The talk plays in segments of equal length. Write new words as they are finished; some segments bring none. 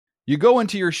You go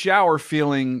into your shower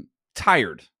feeling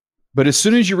tired, but as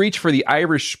soon as you reach for the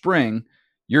Irish Spring,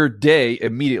 your day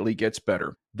immediately gets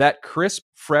better. That crisp,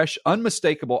 fresh,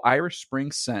 unmistakable Irish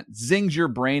Spring scent zings your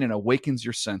brain and awakens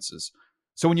your senses.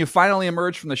 So when you finally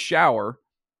emerge from the shower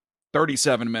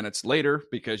 37 minutes later,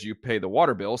 because you pay the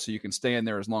water bill so you can stay in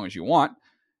there as long as you want,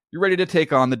 you're ready to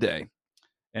take on the day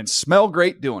and smell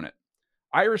great doing it.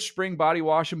 Irish Spring Body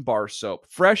Wash and Bar Soap.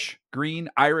 Fresh, green,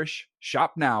 Irish.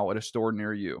 Shop now at a store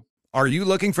near you. Are you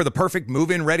looking for the perfect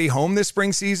move-in ready home this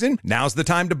spring season? Now's the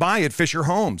time to buy at Fisher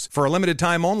Homes. For a limited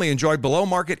time only, enjoy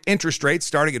below-market interest rates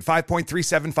starting at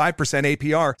 5.375%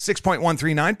 APR,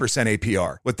 6.139%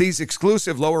 APR. With these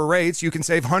exclusive lower rates, you can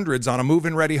save hundreds on a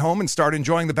move-in ready home and start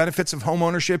enjoying the benefits of home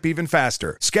ownership even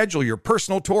faster. Schedule your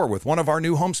personal tour with one of our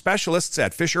new home specialists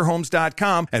at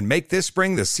FisherHomes.com and make this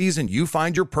spring the season you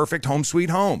find your perfect home sweet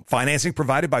home. Financing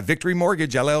provided by Victory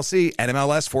Mortgage, LLC,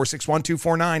 NMLS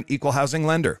 461249, Equal Housing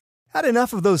Lender. Had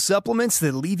enough of those supplements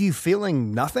that leave you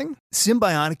feeling nothing?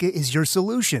 Symbiotica is your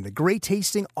solution to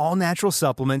great-tasting, all-natural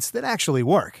supplements that actually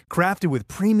work. Crafted with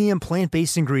premium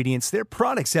plant-based ingredients, their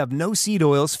products have no seed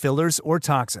oils, fillers, or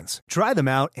toxins. Try them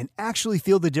out and actually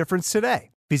feel the difference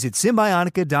today. Visit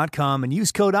Symbiotica.com and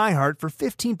use code IHEART for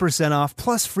 15% off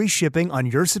plus free shipping on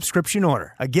your subscription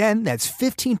order. Again, that's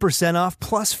 15% off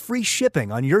plus free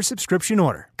shipping on your subscription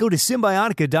order. Go to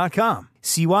Symbiotica.com,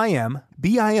 CYMBIOTIKA.com.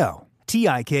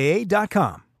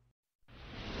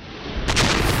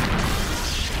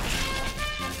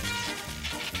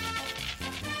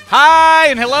 Hi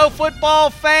and hello, football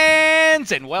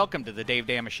fans, and welcome to the Dave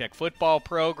Dameshek football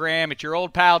program. It's your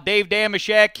old pal Dave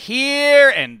Dameshek here,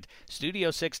 and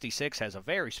Studio 66 has a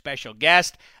very special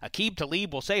guest, Aqib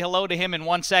Talib. We'll say hello to him in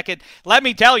 1 second. Let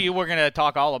me tell you, we're going to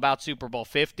talk all about Super Bowl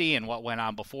 50 and what went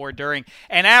on before, during,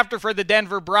 and after for the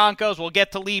Denver Broncos. We'll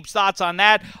get Talib's thoughts on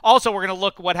that. Also, we're going to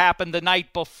look at what happened the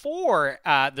night before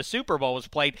the Super Bowl was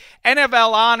played.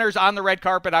 NFL honors on the red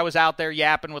carpet. I was out there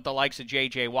yapping with the likes of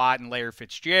J.J. Watt and Larry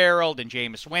Fitzgerald and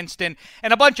Jameis Winston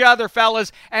and a bunch of other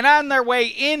fellas. And on their way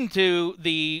into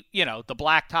the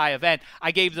black tie event,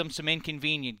 I gave them some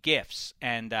inconvenient gifts.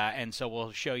 And so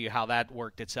we'll show you how that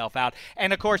worked itself out.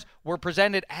 And, of course, we're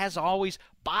presented, as always,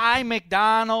 by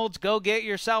McDonald's. Go get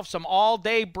yourself some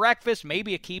all-day breakfast.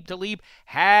 Maybe Aqib Talib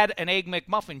had an Egg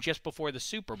McMuffin just before the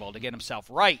Super Bowl to get himself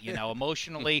right,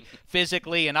 emotionally,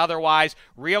 physically, and otherwise.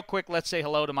 Real quick, let's say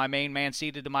hello to my main man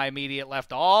seated to my immediate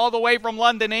left, all the way from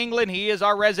London, England. He is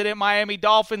our resident Miami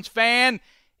Dolphins fan.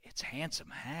 It's Handsome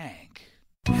Hank.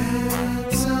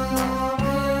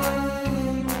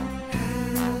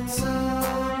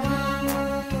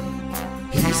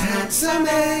 He's handsome,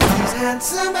 he's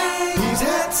handsome, he's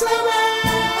handsome.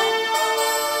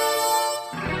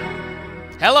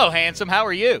 Hello, Handsome. How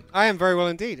are you? I am very well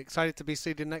indeed. Excited to be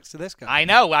seated next to this guy. I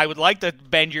know. I would like to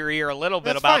bend your ear a little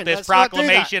bit That's about fine. this Let's not do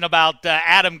proclamation about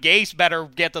Adam Gase better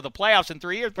get to the playoffs in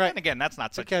 3 years. But Right. then again, that's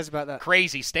not Who such cares about that?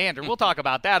 crazy standard. We'll talk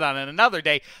about that on another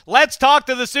day. Let's talk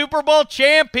to the Super Bowl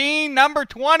champion, number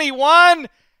 21,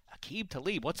 Aqib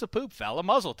Talib. What's the poop, fella?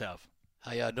 Muzzle tough.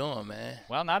 How y'all doing, man?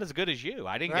 Well, not as good as you.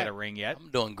 I didn't get a ring yet.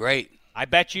 I'm doing great. I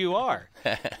bet you are.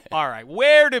 All right,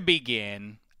 where to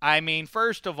begin? I mean,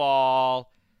 first of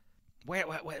all,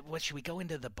 what should we go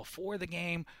into, the before the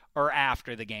game or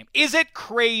after the game? Is it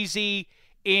crazy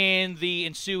in the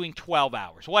ensuing 12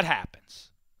 hours? What happens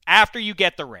after you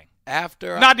get the ring?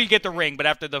 Not you get the ring, but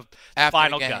after the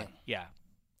final the game. gun. Yeah.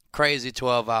 Crazy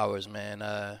 12 hours,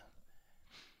 man.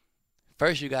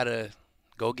 First, you got to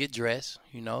go get dressed,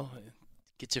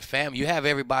 Get your family. You have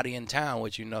everybody in town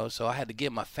with you, so I had to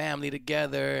get my family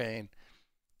together and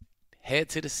head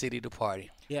to the city to party.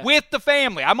 Yeah. With the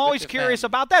family. I'm always curious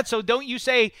about that. So don't you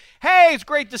say, hey, it's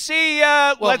great to see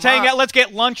you. Let's hang out. Let's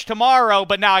get lunch tomorrow,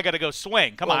 but now I got to go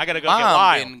swing. Come on, I got to go get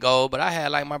wild. Mom didn't go, but I had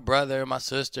like my brother, my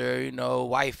sister,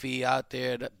 wifey out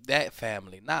there, that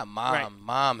family. Not mom. Right.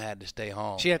 Mom had to stay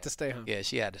home. She had to stay home. Yeah,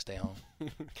 she had to stay home.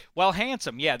 Well,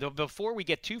 Handsome, before we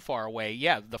get too far away,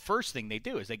 the first thing they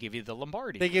do is they give you the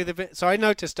Lombardi. So I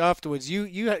noticed afterwards you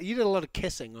did a lot of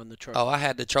kissing on the trophy. Oh, I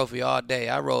had the trophy all day.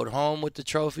 I rode home with the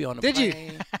trophy on the Did you?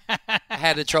 plane. I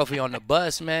had the trophy on the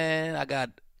bus, man. I got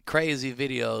crazy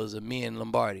videos of me and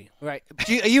Lombardi. Right.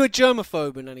 Are you a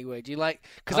germaphobe in any way? Do you like?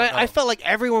 Because I no. felt like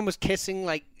everyone was kissing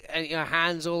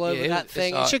hands all over that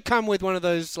thing. It should come with one of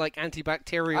those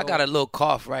antibacterial. I got a little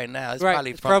cough right now. It's right.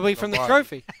 probably from the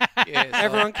Lombardi. trophy. Yeah,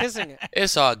 Everyone kissing it.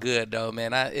 It's all good though,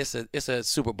 man. It's a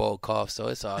Super Bowl cough, so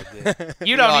it's all good.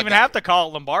 You don't even have to call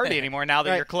it Lombardi anymore now that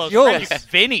Right. you're close Yours. friends. You can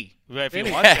Vinny if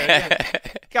you want to.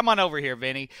 Come on over here,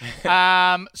 Vinny.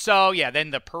 So, yeah,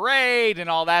 then the parade and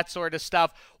all that sort of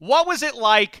stuff. What was it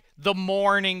like the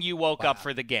morning you woke up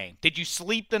for the game? Did you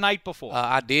sleep the night before?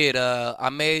 I did. I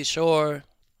made sure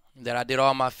that I did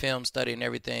all my film study and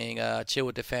everything. Chill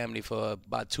with the family for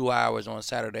about 2 hours on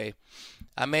Saturday.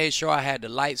 I made sure I had the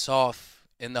lights off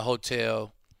in the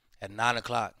hotel at 9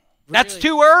 o'clock. That's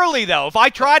too early, though. If I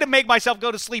try to make myself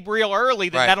go to sleep real early,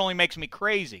 then that only makes me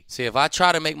crazy. See, if I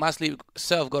try to make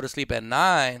myself go to sleep at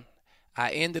 9,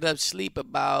 I ended up sleep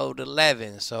about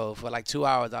 11. So for like 2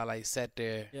 hours, I sat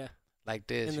there like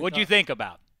this. What'd you think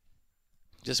about?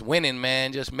 Just winning,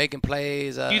 man. Just making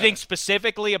plays. Do you think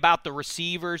specifically about the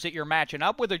receivers that you're matching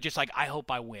up with, or just like, I hope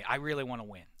I win? I really want to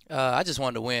win. I just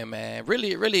wanted to win, man.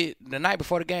 Really, the night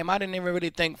before the game, I didn't even really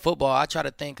think football. I try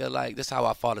to think of, like, this is how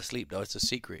I fall asleep, though. It's a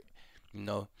secret. You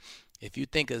know, if you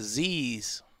think of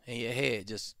Z's in your head,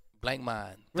 just blank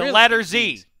mind. The letter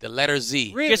Z. The letter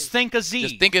Z. Really? Just think of Z.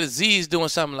 Just think of the Z's doing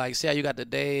something like, see how you got the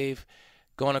Dave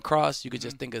going across? You could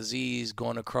just think of Z's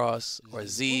going across, or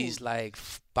Z's like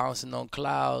bouncing on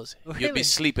clouds. Really? You'll be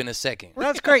sleeping in a second.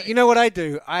 That's great. You know what I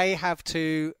do? I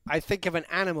think of an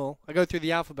animal. I go through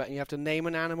the alphabet, and you have to name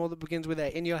an animal that begins with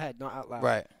A in your head, not out loud.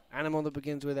 Right. Animal that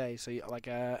begins with A. So like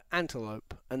a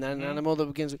antelope, and then an animal that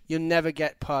begins with, you'll never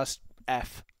get past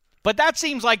F. But that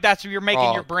seems like that's where you're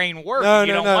making your brain work. No,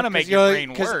 you don't want to make your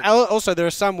brain work. Also, there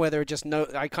are some where there are just no.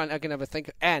 I can never think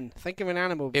of N. Think of an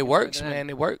animal. It works, man.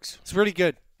 It works. It's really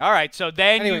good. All right, so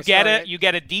then you get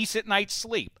a decent night's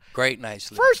sleep. Great night's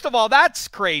sleep. First of all, that's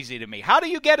crazy to me. How do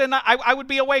you get a night? I would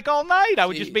be awake all night. I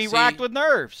would just be racked with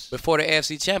nerves. Before the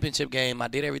AFC Championship game, I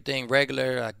did everything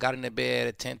regular. I got into bed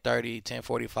at 10:30,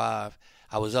 10:45.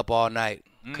 I was up all night.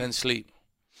 Couldn't sleep.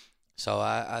 So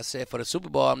I said, for the Super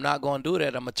Bowl, I'm not going to do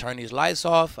that. I'm going to turn these lights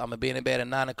off. I'm going to be in bed at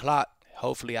 9 o'clock.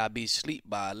 Hopefully, I'll be asleep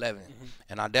by 11.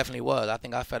 And I definitely was. I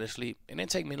think I fell asleep. It didn't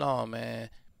take me long,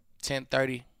 man.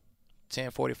 10:30,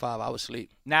 10:45, I was asleep.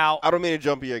 Now, I don't mean to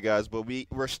jump here, guys, but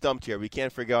we're stumped here. We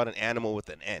can't figure out an animal with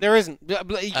an N. There isn't.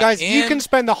 Guys, you can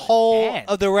spend the whole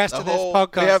of the rest of this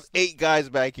podcast. We have 8 guys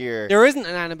back here. There isn't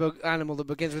an animal that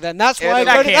begins with N. That's why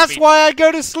I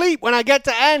go to sleep when I get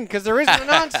to N, because there isn't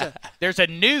an answer. There's a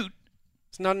newt.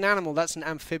 It's not an animal. That's an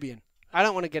amphibian. I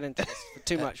don't want to get into this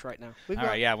too much right now. All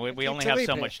right, yeah, we only have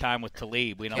so much time with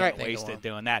Talib. We don't want to waste it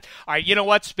doing that. All right, you know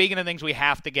what? Speaking of things we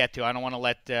have to get to, I don't want to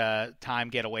let time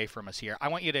get away from us here. I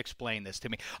want you to explain this to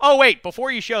me. Oh, wait,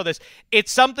 before you show this,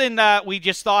 it's something we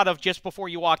just thought of just before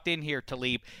you walked in here,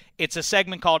 Talib. It's a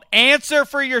segment called Answer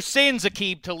for Your Sins,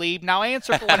 Aqib Talib. Now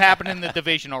answer for what happened in the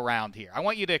divisional round here. I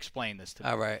want you to explain this to me.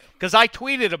 All right. Because I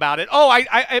tweeted about it. Oh,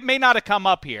 it may not have come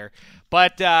up here,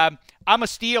 but I'm a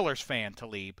Steelers fan,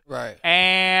 Talib. Right.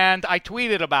 And I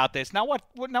tweeted about this. Now what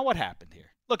happened here?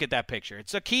 Look at that picture.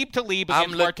 It's Aqib Talib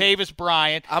against Martavis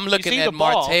Bryant. I'm looking at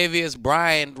Martavis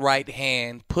Bryant right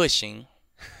hand pushing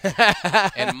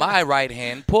and my right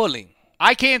hand pulling.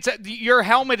 I can't say your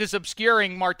helmet is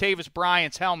obscuring Martavis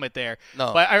Bryant's helmet there.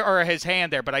 No. Or his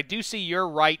hand there, but I do see your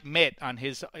right mitt on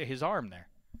his arm there.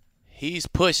 He's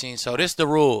pushing, so this is the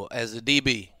rule as a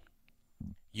DB.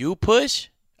 You push,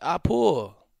 I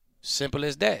pull. Simple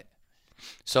as that.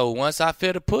 So once I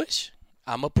feel the push,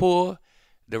 I'm a pull.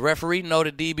 The referee know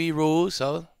the DB rules,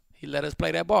 so he let us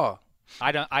play that ball.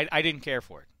 I didn't care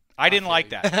for it. I didn't like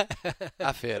that.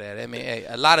 I feel that. I mean, hey,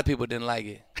 a lot of people didn't like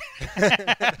it.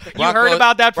 You heard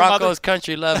about that from Broncos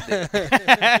country loved it.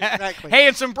 Exactly. Hey,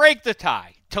 and some break the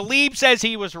tie. Talib says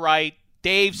he was right.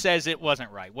 Dave says it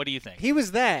wasn't right. What do you think? He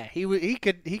was there. He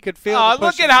could feel. Oh,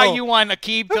 look at how you want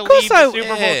Aqib Talib, the Super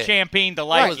Bowl champion, to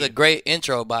like That was a great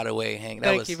intro, by the way, Hank.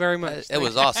 Thank you very much. It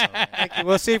was awesome. Thank you.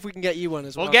 We'll see if we can get you one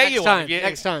as well. We'll get you one.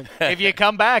 Next time. If you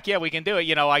come back, yeah, we can do it.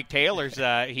 You know, Ike Taylor's,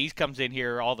 he comes in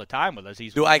here all the time with us.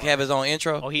 Do Ike have his own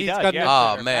intro? Oh, he He's does, got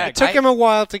yeah. Oh, man. It took him a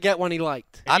while to get one he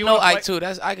liked. I know Ike, too.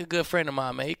 That's Ike, a good friend of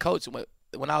mine, man. He coached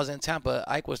when I was in Tampa.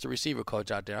 Ike was the receiver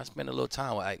coach out there. I spent a little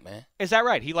time with Ike, man. Is that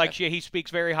right? He likes you. He speaks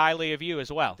very highly of you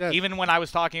as well. Yes. Even when I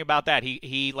was talking about that,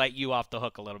 he let you off the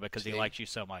hook a little bit because he likes you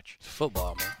so much. It's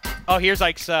football, man. Oh, here's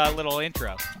Ike's little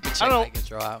intro. Check Ike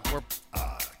intro out.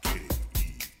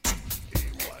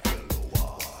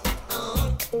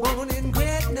 Born in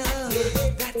Gretna,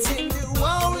 that's in New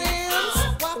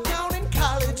Orleans. Walked out in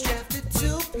college, drafted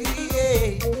to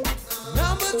PA.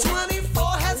 Number 24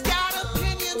 has got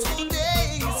opinions for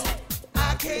days.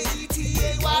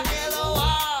 IKETAYLOR,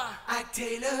 Ike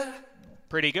Taylor.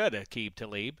 Pretty good, Aqib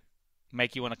Talib.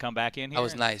 Make you want to come back in here? That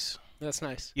was nice. That's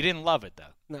nice. You didn't love it, though.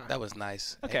 No. That was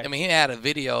nice. Okay. I mean, he had a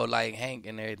video like Hank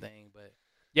and everything, but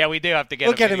Yeah, we do have to get.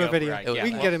 We'll a get video him a video. right. We Yeah.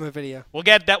 can get him a video. We'll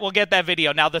get that. We'll get that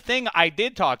video. Now, the thing I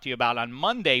did talk to you about on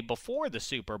Monday before the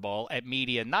Super Bowl at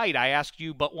Media Night, I asked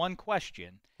you but one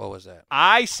question. What was that?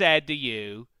 I said to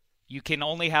you, you can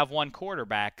only have one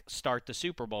quarterback start the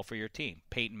Super Bowl for your team: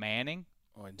 Peyton Manning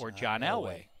or John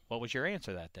Elway. What was your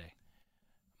answer that day?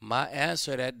 My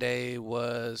answer that day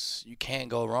was you can't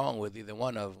go wrong with either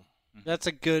one of them. That's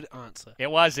a good answer. It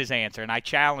was his answer, and I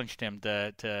challenged him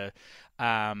to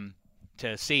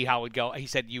see how it would go. He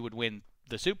said you would win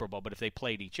the Super Bowl, but if they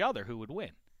played each other, who would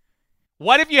win?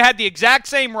 What if you had the exact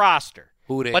same roster,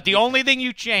 but the only thing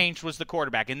you changed was the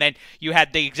quarterback, and then you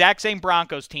had the exact same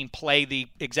Broncos team play the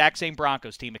exact same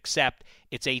Broncos team, except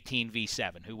it's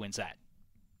 18-7. Who wins that?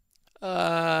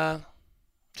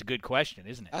 It's a good question,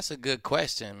 isn't it? That's a good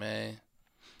question, man.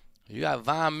 You got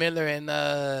Von Miller and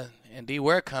D.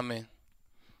 Ware coming.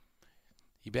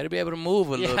 You better be able to move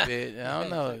a little bit. I don't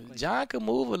know. Exactly. John can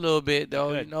move a little bit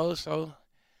though, Good. you know. So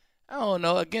I don't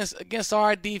know against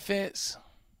our defense.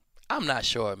 I'm not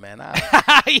sure, man.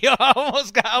 You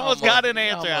almost got an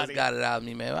answer out Almost of you. got it out of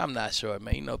me, man. I'm not sure,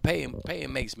 man. You know,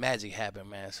 Peyton makes magic happen,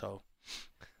 man. So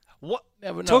What?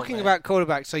 never know. Talking man. about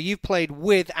quarterbacks, so you've played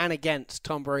with and against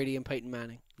Tom Brady and Peyton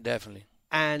Manning. Definitely.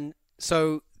 And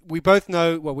so we both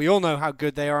know, well, we all know how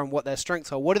good they are and what their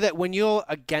strengths are. What are when you're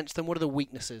against them, what are the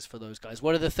weaknesses for those guys?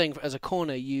 What are the things as a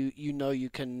corner you know you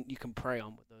can prey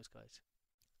on with those guys?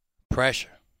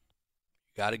 Pressure.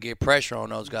 You got to get pressure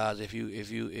on those guys. If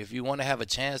you want to have a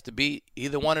chance to beat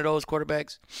either one of those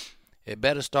quarterbacks, it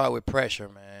better start with pressure,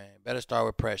 man. It better start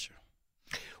with pressure.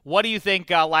 What do you think,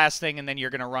 last thing, and then you're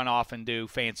going to run off and do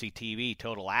fancy TV,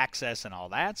 total access, and all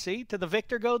that? See, to the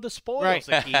victor go the spoils, Right.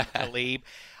 Aqib Talib.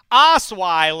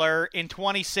 Osweiler in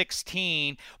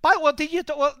 2016.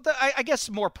 I guess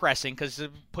more pressing because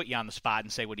put you on the spot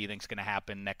and say what do you think is going to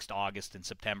happen next August and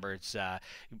September. It's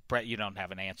you don't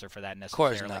have an answer for that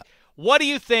necessarily. Of course not. What do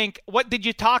you think? What did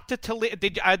you talk to Talib?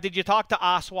 Did you talk to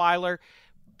Osweiler?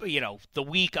 The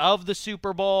week of the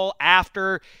Super Bowl,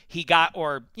 after he got,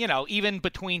 or even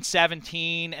between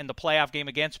 17 and the playoff game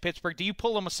against Pittsburgh, do you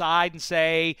pull him aside and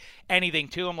say anything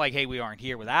to him like, hey, we aren't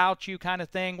here without you kind of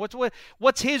thing?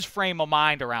 What's his frame of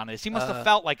mind around this? He must have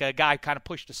felt like a guy kind of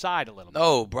pushed aside a little bit.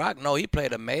 No, Brock, he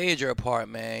played a major part,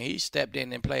 man. He stepped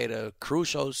in and played a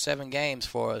crucial 7 games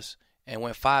for us and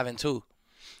went 5-2.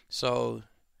 So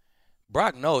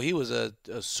Brock, he was a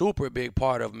super big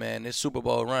part of, man, this Super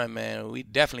Bowl run, man. We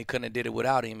definitely couldn't have did it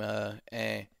without him,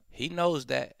 and he knows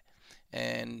that.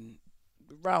 And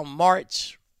around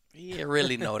March, he'll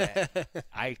really know that.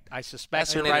 I suspect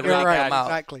That's you're when right it'll about really that. come out.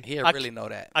 Exactly. He'll really know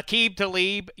that. Aqib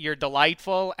Talib, you're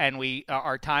delightful, and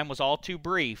our time was all too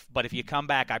brief. But if you come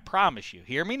back, I promise you,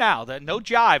 hear me now. That no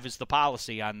jive is the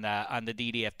policy on the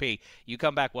DDFP. You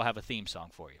come back, we'll have a theme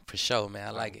song for you. For sure, man.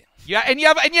 I like it. Yeah, and you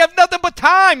have nothing but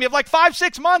time. You have like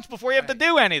 5-6 months before you have to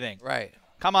do anything. Right.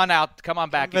 Come on out. Come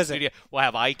on back in Visit. studio. We'll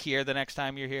have Ike here the next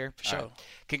time you're here. For sure. All right.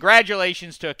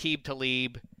 Congratulations to Aqib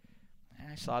Talib.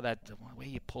 I saw that the way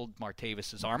you pulled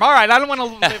Martavis's arm. All right, I don't want to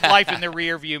live life in the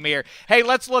rearview mirror. Hey,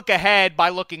 let's look ahead by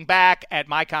looking back at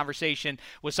my conversation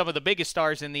with some of the biggest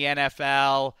stars in the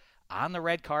NFL on the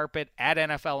red carpet at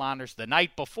NFL Honors the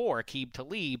night before Aqib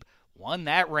Talib won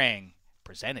that ring,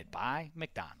 presented by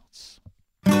McDonald's.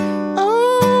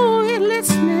 Oh, you're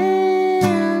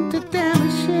listening to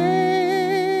Damashek.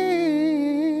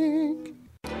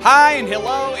 Hi and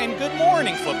hello and good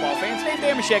morning, football fans. Dave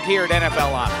Damashek here at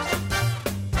NFL Honors.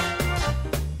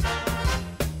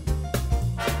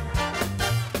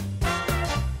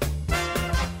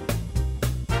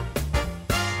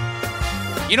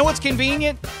 You know what's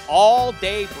convenient?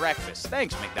 All-day breakfast.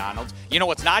 Thanks, McDonald's. You know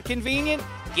what's not convenient?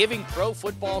 Giving pro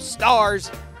football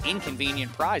stars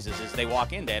inconvenient prizes as they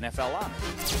walk into NFL Honors.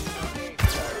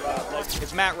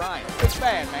 It's Matt Ryan. It's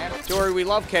fan, man. Dory, we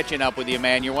love catching up with you,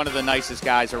 man. You're one of the nicest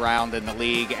guys around in the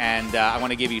league, and I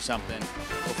want to give you something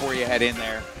before you head in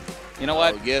there. You know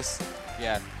what? Oh, yes.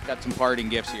 Yeah, got some parting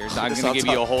gifts here. So I'm That's going to what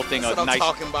give you a whole thing That's of what I'm nice,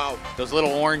 talking about. those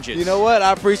little oranges. You know what?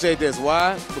 I appreciate this.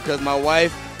 Why? Because my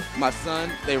wife, my son,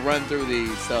 they run through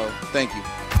these. So thank you.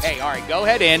 Hey, all right, go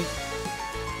ahead in.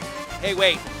 Hey,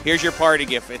 wait. Here's your party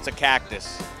gift. It's a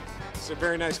cactus. It's a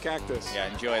very nice cactus.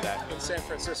 Yeah, enjoy that. In San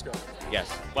Francisco.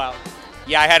 Yes. Well,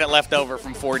 yeah, I had it left over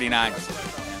from 49.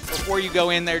 Before you go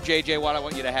in there, JJ, what I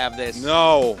want you to have this.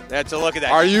 No. That's a look at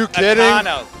that. Are you kidding?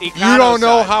 Econo You don't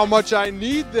know size. how much I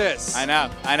need this. I know.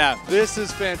 This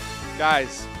is fantastic.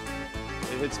 Guys,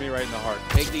 it hits me right in the heart.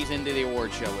 Take these into the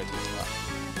award show with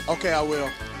you. Okay, I will.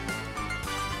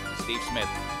 Steve Smith.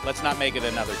 Let's not make it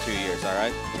another 2 years, all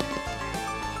right?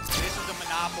 This is a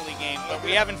Monopoly game, but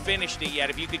we haven't finished it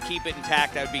yet. If you could keep it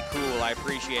intact, that would be cool. I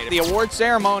appreciate it. The award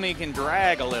ceremony can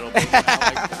drag a little bit.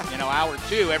 Hour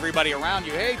 2, everybody around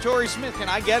you, hey, Torrey Smith, can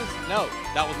I get it? No,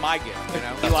 that was my gift.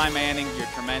 Eli Manning, you're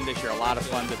tremendous. You're a lot of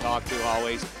fun to talk to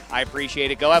always. I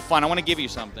appreciate it. Go have fun. I want to give you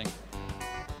something.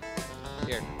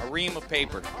 Here, a ream of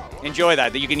paper. Enjoy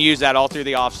that you can use that all through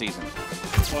the off season.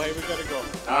 Well, hey, we gotta go.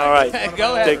 All right.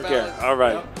 Go ahead. Take care. All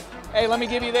right. Hey, let me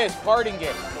give you this parting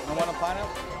gift. You want a pineapple?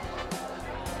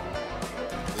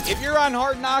 If you're on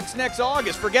Hard Knocks next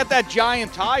August, forget that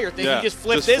giant tire thing. You just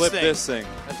flip this thing.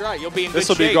 That's right. You'll be in good shape. This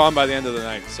will be gone by the end of the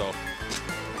night. So.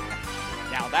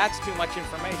 Now that's too much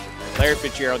information. Larry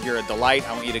Fitzgerald, you're a delight.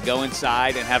 I want you to go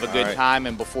inside and have a good time.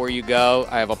 And before you go,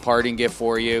 I have a parting gift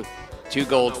for you. 2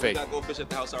 goldfish. We got goldfish at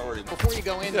the house already. Before you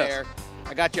go in there,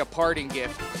 I got you a parting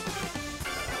gift.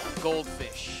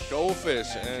 Goldfish. Goldfish.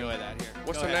 Enjoy that here.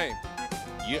 What's the name?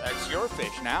 It's your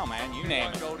fish now, man. You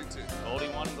name it. Goldie 2. Goldie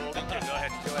 1 and Goldie 2. Go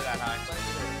ahead. Enjoy that,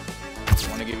 Heinz. I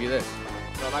want to give you this.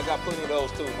 No, and I got plenty of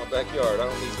those too in my backyard. I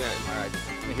don't need that. All right.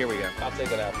 Here we go. I'll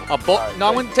take it after. A bowl? Right, no,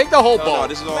 I want take the whole bowl. No,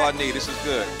 this is all I need. This is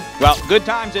good. Well, good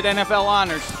times at NFL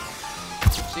Honors.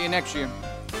 See you next year.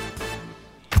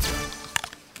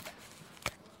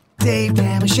 Dave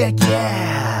Damashek,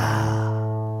 yeah.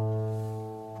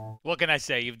 What can I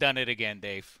say? You've done it again,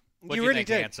 Dave. What You do really think,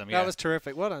 did. Handsome? That was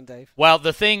terrific. Well done, Dave. Well,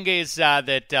 the thing is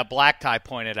that Black Tie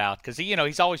pointed out, because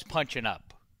he's always punching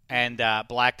up, and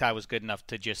Black Tie was good enough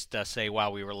to just say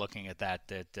while we were looking at that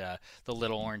the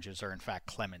little oranges are in fact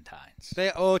clementines.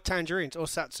 They or tangerines or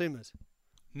satsumas.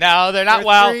 No, they're not.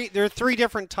 There are 3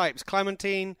 different types: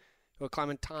 clementine,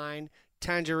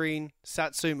 tangerine,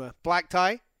 satsuma. Black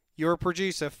Tie, you're a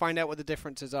producer. Find out what the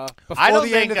differences are. Before I don't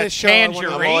the think end of a this show,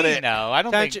 tangerine. No, I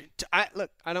don't think.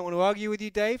 Look, I don't want to argue with you,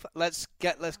 Dave. Let's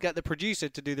get the producer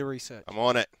to do the research. I'm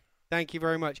on it. Thank you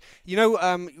very much. Do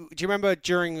you remember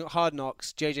during Hard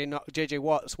Knocks, JJ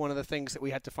Watts, one of the things that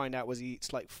we had to find out was he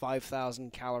eats like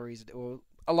 5,000 calories, or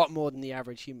a lot more than the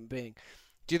average human being.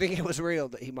 Do you think it was real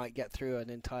that he might get through an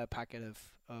entire packet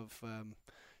of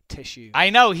tissue? I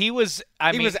know he was.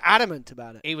 He was adamant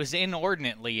about it. He was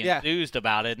inordinately enthused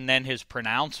about it, and then his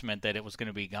pronouncement that it was going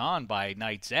to be gone by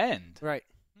night's end. Right.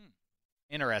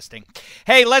 Interesting.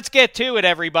 Hey, let's get to it,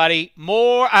 everybody.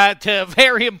 More to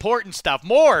very important stuff.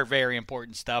 More very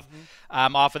important stuff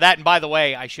off of that. And by the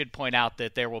way, I should point out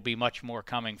that there will be much more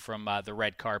coming from the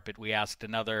red carpet. We asked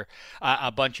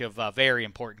a bunch of very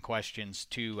important questions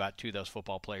to those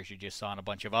football players you just saw and a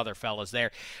bunch of other fellas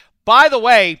there. By the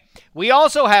way, we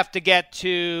also have to get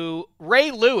to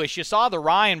Ray Lewis. You saw the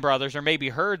Ryan brothers, or maybe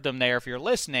heard them there if you're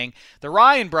listening. The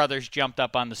Ryan brothers jumped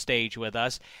up on the stage with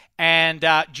us. And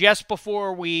just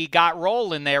before we got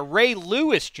rolling there, Ray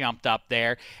Lewis jumped up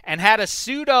there and had a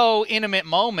pseudo-intimate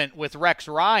moment with Rex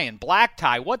Ryan. Black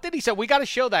Tie. What did he say? We got to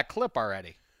show that clip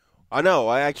already. I know.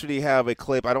 I actually have a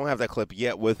clip. I don't have that clip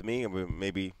yet with me.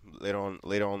 Maybe later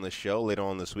on the show, later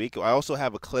on this week. I also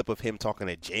have a clip of him talking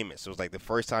to Jameis. It was like the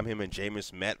first time him and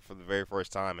Jameis met for the very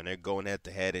first time, and they're going head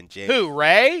to head. And Jameis. Who,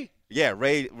 Ray? Yeah,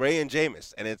 Ray and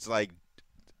Jameis, and it's like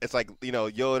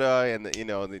Yoda and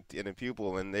the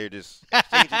pupil, and they're just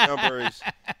changing numbers.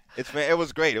 It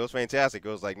was great. It was fantastic. It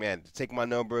was like, man, take my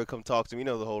number, come talk to me.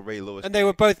 The whole Ray Lewis. And they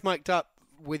were both mic'd up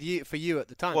for you at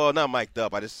the time. Well, not mic'd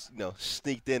up. I just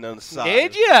sneaked in on the side.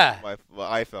 Did you? My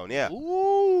iPhone, yeah.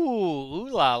 Ooh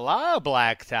la la,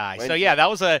 Black Tie. So yeah, that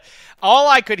was all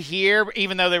I could hear,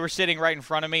 even though they were sitting right in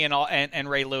front of me, and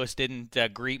Ray Lewis didn't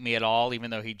greet me at all, even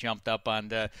though he jumped up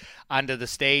onto the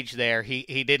stage there.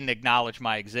 He didn't acknowledge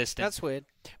my existence. That's weird.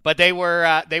 But they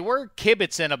were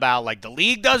kibitzing about like the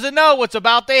league doesn't know what's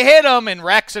about to hit them, and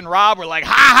Rex and Rob were like,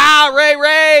 ha ha,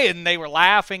 Ray, and they were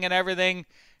laughing and everything.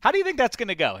 How do you think that's going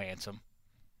to go, Handsome?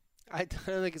 I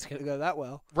don't think it's going to go that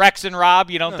well. Rex and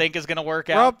Rob, you don't think is going to work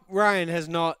out? Rob Ryan has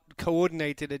not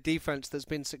coordinated a defense that's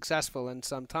been successful in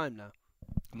some time now.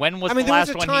 When was the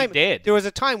last one he did? There was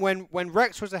a time when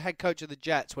Rex was the head coach of the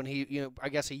Jets, when he, I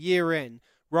guess a year in,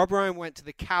 Rob Ryan went to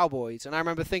the Cowboys, and I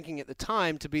remember thinking at the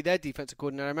time to be their defensive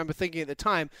coordinator, I remember thinking at the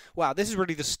time, wow, this is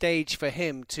really the stage for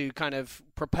him to kind of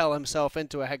propel himself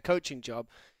into a head coaching job.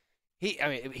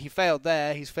 He failed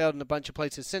there. He's failed in a bunch of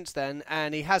places since then,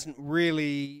 and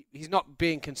he's not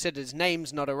being considered. His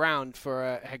name's not around for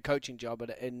a head coaching job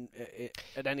at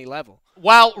any level.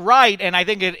 Well, right, and I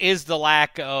think it is the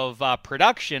lack of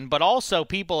production, but also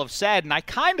people have said, and I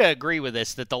kind of agree with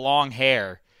this, that the long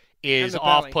hair is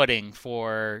off-putting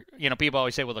for, people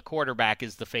always say, well, the quarterback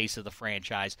is the face of the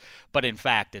franchise, but in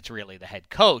fact, it's really the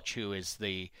head coach who is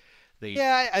the.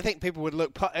 Yeah, I think people would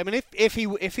look. I mean,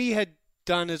 if he had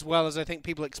done as well as I think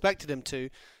people expected him to,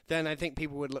 then I think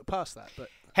people would look past that. But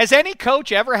Has any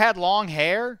coach ever had long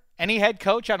hair? Any head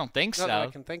coach? I don't think so. Not that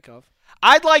I can think of.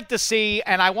 I'd like to see,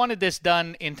 and I wanted this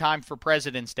done in time for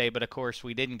President's Day, but of course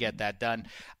we didn't get that done.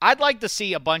 I'd like to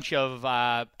see a bunch of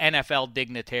NFL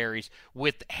dignitaries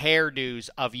with hairdos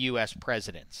of U.S.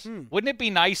 presidents. Wouldn't it be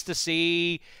nice to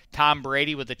see Tom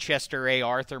Brady with a Chester A.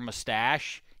 Arthur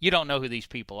mustache? You don't know who these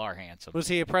people are, Handsome. Was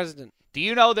he a president? Do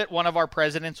you know that one of our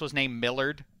presidents was named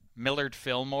Millard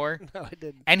Fillmore? No, I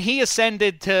didn't. And he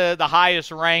ascended to the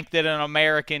highest rank that an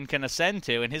American can ascend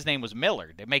to, and his name was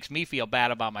Millard. It makes me feel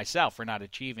bad about myself for not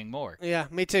achieving more. Yeah,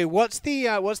 me too. What's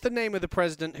the name of the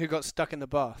president who got stuck in the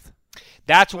bath?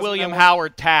 That's Wasn't William that one?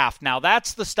 Howard Taft. Now,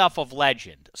 that's the stuff of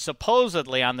legend.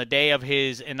 Supposedly, on the day of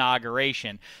his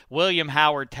inauguration, William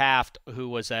Howard Taft, who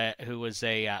was a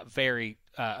very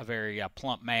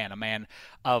plump man, a man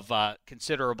of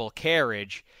considerable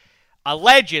carriage,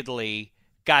 allegedly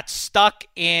got stuck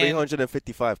in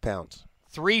 355 pounds.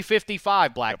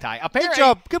 355 black tie. Good Apparently,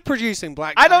 job. Good producing,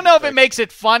 Black. I don't know if it makes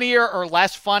it funnier or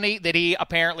less funny that he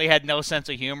apparently had no sense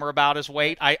of humor about his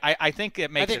weight. I think it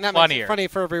makes it that funnier. Makes it funny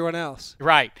for everyone else.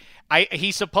 Right.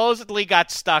 He supposedly got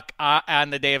stuck on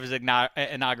the day of his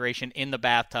inauguration in the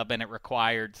bathtub, and it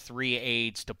required 3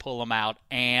 aides to pull him out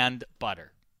and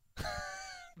butter.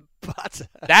 But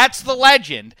That's the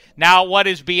legend. Now, what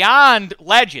is beyond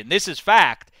legend, this is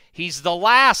fact, he's the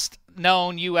last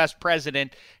known U.S.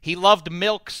 president. He loved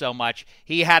milk so much,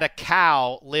 he had a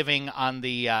cow living on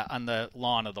the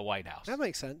lawn of the White House. that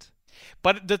makes sense.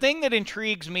 But the thing that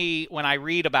intrigues me when I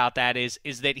read about that is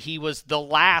that he was the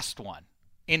last one,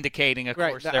 indicating, of Right,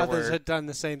 course, that there others were had done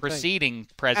the same thing. preceding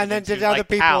presidents. And then did who other liked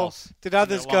people? cows Did in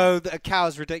others their go lawn. that a cow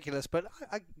is ridiculous, but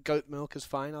goat milk is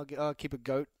fine. I'll keep a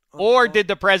goat. on the Or lawn." did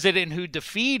the president who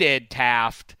defeated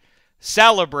Taft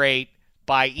celebrate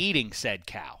by eating said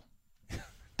cow?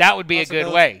 That would be a good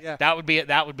Possibility, way. yeah.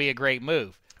 That would be a great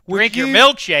move. Would Drink your you-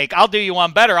 milkshake. I'll do you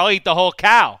one better. I'll eat the whole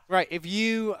cow. Right, if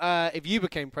you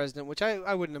became president, which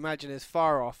I wouldn't imagine is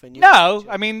far off, and No,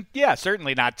 I mean, yeah,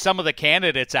 certainly not. Some of the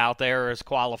candidates out there are as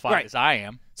qualified Right. as I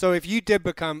am. So if you did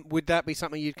become, would that be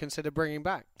something you'd consider bringing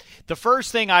back? The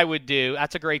first thing I would do,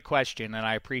 that's a great question, and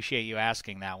I appreciate you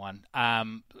asking that one.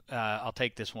 I'll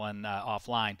take this one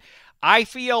offline. I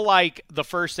feel like the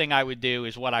first thing I would do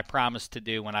is what I promised to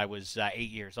do when I was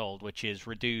 8 years old, which is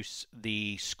reduce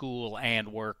the school and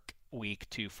work week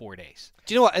to 4 days.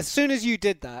 Do you know what? As soon as you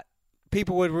did that,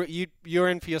 people would you're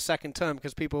in for your second term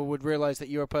because people would realize that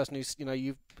you're a person who's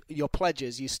your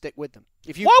pledges, you stick with them.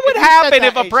 What would you said happen that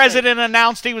if a age president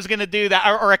announced he was going to do that,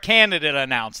 or a candidate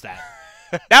announced that?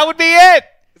 That would be it.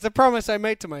 It's a promise I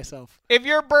made to myself. If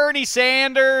you're Bernie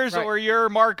Sanders Right. or you're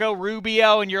Marco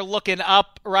Rubio and you're looking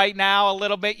up right now a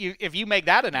little bit, if you make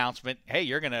that announcement, hey,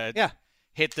 you're going to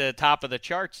hit the top of the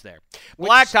charts there. Which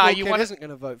Black Tie, school you kid want isn't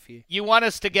going to vote for you? You want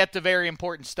us to get to very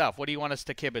important stuff. What do you want us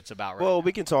to kibitz about right Well, now?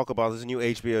 we can talk about this new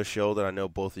HBO show that I know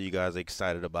both of you guys are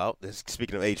excited about.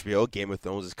 Speaking of HBO, Game of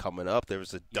Thrones is coming up. There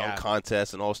was a dunk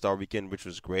contest and All-Star Weekend, which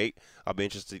was great. I'll be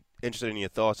interested in your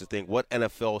thoughts to think what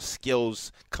NFL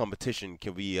skills competition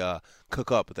can we cook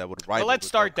up that would rival. Well, let's the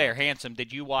start dunk there. Handsome,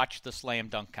 did you watch the slam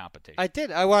dunk competition? I did.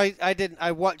 I didn't.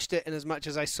 I watched it in as much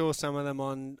as I saw some of them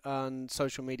on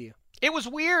social media. It was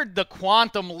weird, the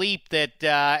quantum leap that,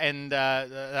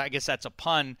 I guess that's a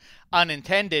pun,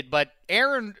 unintended, but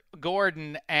Aaron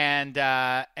Gordon and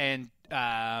Zach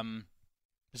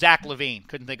LaVine,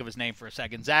 couldn't think of his name for a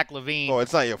second. Zach LaVine. Oh,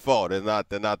 it's not your fault. They're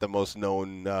not the most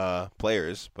known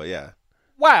players, but yeah.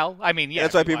 Well, I mean, yeah.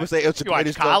 That's why if you people watch- say it's the if you watch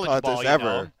greatest dunk college contest ball, you ever.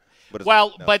 know. But it's Well,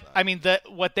 not. No, but it's not. I mean,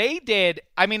 what they did.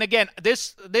 I mean, again,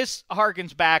 this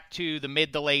harkens back to the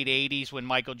mid to late '80s when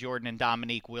Michael Jordan and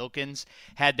Dominique Wilkins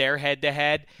had their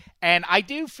head-to-head, and I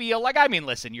do feel like, I mean,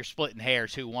 listen, you're splitting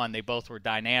hairs. Who won? They both were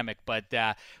dynamic, but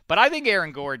I think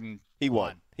Aaron Gordon He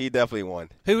won. He definitely won.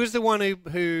 Who was the one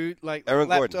who like Aaron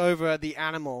leapt Gordon. over the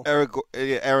animal?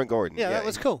 Aaron Gordon. Yeah, that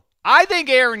was cool. I think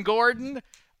Aaron Gordon.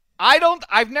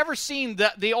 I've never seen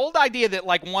the old idea that,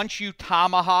 like, once you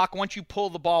pull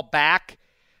the ball back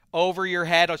over your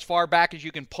head as far back as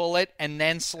you can pull it and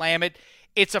then slam it,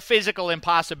 it's a physical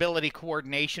impossibility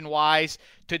coordination-wise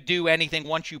to do anything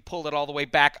once you pull it all the way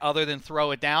back other than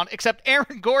throw it down. Except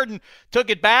Aaron Gordon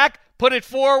took it back, put it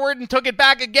forward, and took it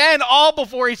back again, all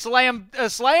before he slammed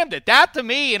it. That, to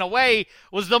me, in a way,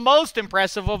 was the most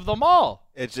impressive of them all.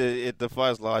 It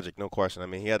defies logic, no question. I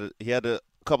mean, he had a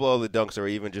couple of other dunks that were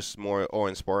even just more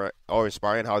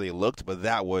inspiring how they looked, but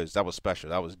that was special.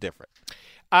 That was different.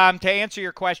 To answer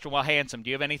your question, well, Handsome, do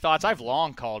you have any thoughts? I've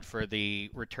long called for the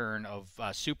return of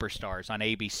Superstars on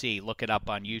ABC. Look it up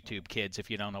on YouTube, kids, if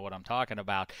you don't know what I'm talking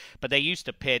about. But they used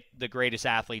to pit the greatest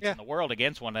athletes in the world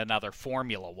against one another,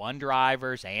 Formula One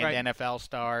drivers and NFL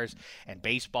stars and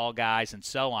baseball guys and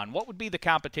so on. What would be the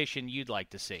competition you'd like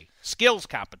to see? Skills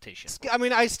competition. I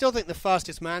mean, I still think the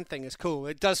fastest man thing is cool.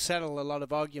 It does settle a lot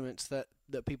of arguments that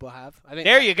people have. I think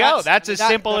there you go. That's as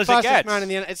simple as it gets. Man in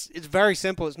the end, it's very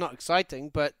simple. It's not exciting,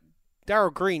 but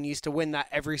Darryl Green used to win that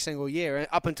every single year. And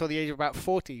up until the age of about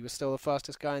 40, he was still the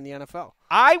fastest guy in the NFL.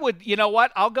 I would, you know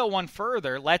what? I'll go one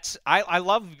further. I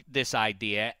love this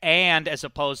idea, and as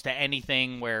opposed to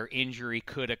anything where injury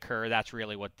could occur, that's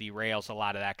really what derails a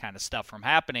lot of that kind of stuff from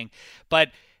happening.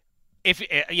 But if,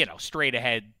 straight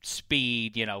ahead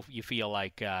speed, you feel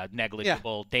like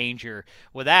negligible danger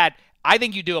with that. I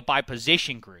think you do it by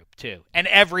position group too, and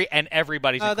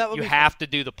everybody's. You have to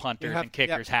do the punters and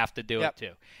kickers have to do it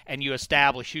too, and you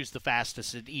establish who's the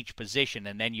fastest at each position,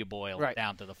 and then you boil it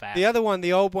down to the fastest. The other one,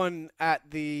 the old one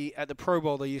at the Pro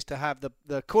Bowl, they used to have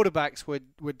the quarterbacks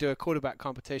would do a quarterback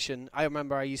competition. I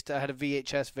remember I had a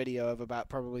VHS video of about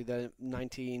probably the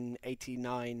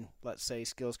 1989, let's say,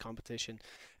 skills competition,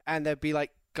 and there'd be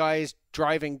like guys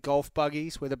driving golf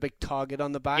buggies with a big target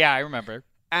on the back. Yeah, I remember.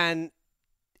 And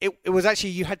it was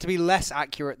actually, you had to be less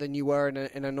accurate than you were in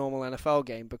a normal NFL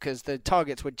game because the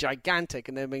targets were gigantic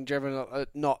and they're being driven at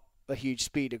not a huge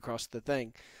speed across the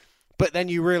thing. But then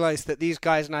you realize that these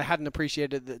guys, and I hadn't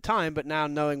appreciated at the time, but now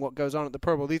knowing what goes on at the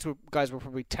Pro Bowl, guys were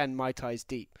probably 10 Mai Tais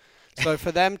deep. So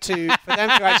for them to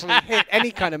actually hit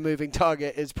any kind of moving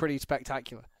target is pretty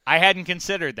spectacular. I hadn't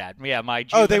considered that. Yeah, my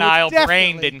juvenile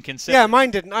brain didn't consider. Yeah, mine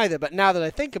didn't either. But now that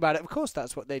I think about it, of course,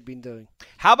 that's what they'd been doing.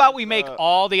 How about we make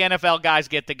all the NFL guys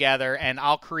get together, and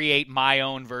I'll create my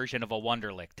own version of a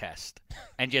Wonderlic test,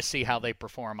 and just see how they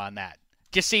perform on that.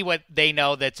 Just see what they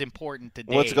know that's important to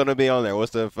Dave. What's going to be on there?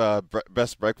 What's the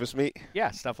best breakfast meat?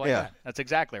 Yeah, stuff like that. That's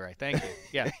exactly right. Thank you.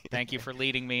 Yeah, thank you for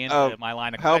leading me into my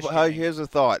line of questioning. Here's a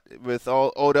thought. With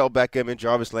Odell Beckham and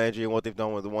Jarvis Landry and what they've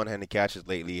done with the one-handed catches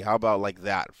lately, how about like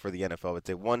that for the NFL? It's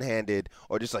a one-handed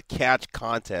or just a catch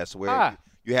contest where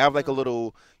you have like a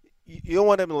little – you don't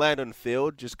want them to land on the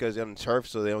field just because they're on the turf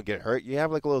so they don't get hurt. You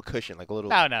have like a little cushion, like a little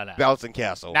bouncing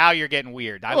castle. Now you're getting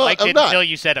weird. I liked it until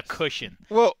you said a cushion.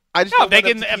 Well, I just don't want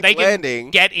them to keep landing.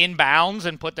 Can get in bounds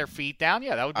and put their feet down.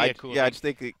 Yeah, that would be a cool thing. I just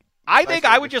think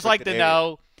I would just like to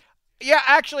know. Yeah,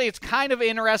 actually, it's kind of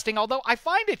interesting, although I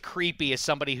find it creepy as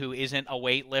somebody who isn't a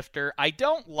weightlifter. I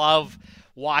don't love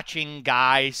watching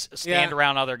guys stand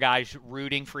around other guys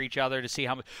rooting for each other to see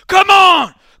how much. Come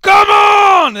on!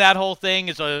 That whole thing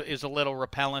is a little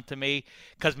repellent to me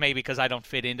because I don't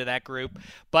fit into that group.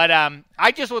 But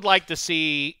I just would like to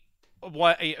see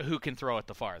who can throw it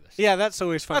the farthest. Yeah, that's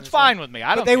always fun. That's fine with me.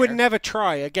 I don't. But they would never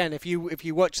try again. If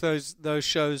you watch those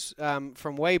shows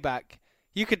from way back.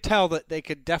 You could tell that they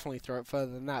could definitely throw it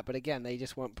further than that, but again, they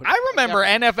just won't put it. I remember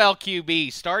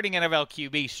starting NFL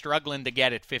QB struggling to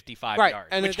get it 55 yards,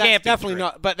 and which that's can't be definitely true.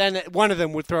 Not. But then one of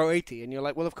them would throw 80, and you're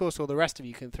like, well, of course, all the rest of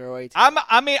you can throw 80.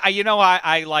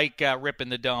 I like ripping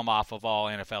the dome off of all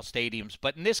NFL stadiums,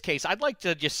 but in this case, I'd like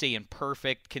to just see in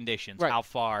perfect conditions how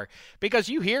far, because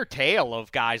you hear tale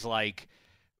of guys like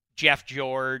Jeff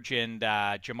George and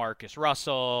Jamarcus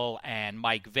Russell and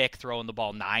Mike Vick throwing the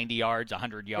ball 90 yards,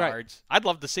 100 yards. I'd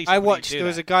love to see somebody do there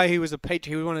was a guy who was a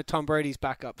Patriot, who was one of Tom Brady's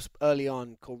backups early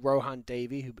on called Rohan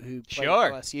Davey, who played for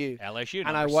LSU.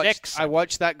 And I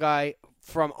watched that guy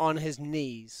from on his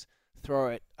knees throw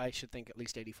it, I should think, at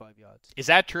least 85 yards. Is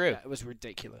that true? Yeah, it was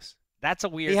ridiculous. That's a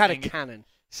weird thing. He had thing. a cannon.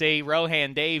 See,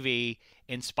 Rohan Davey,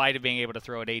 in spite of being able to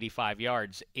throw it 85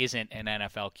 yards, isn't an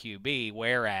NFL QB,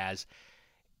 whereas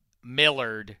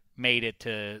Millard made it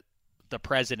to the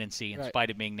presidency in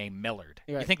spite of being named Millard.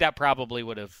 You think that probably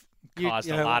would have caused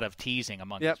a lot of teasing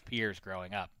among his peers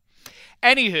growing up.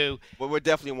 Anywho. Well, we're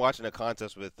definitely watching a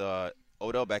contest with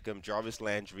Odell Beckham, Jarvis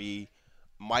Landry,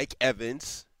 Mike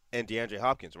Evans, and DeAndre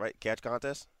Hopkins, right? Catch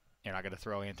contest? You're not going to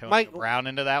throw Antonio Brown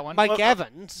into that one? Mike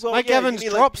Evans? Mike Evans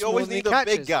drops you always more need than a he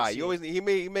big guy. catches. You always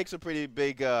he makes some pretty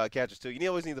big catches, too. You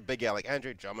always need the big guy, like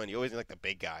Andre Drummond. You always need like the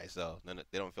big guy, so then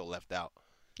they don't feel left out.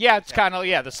 Yeah, it's kind of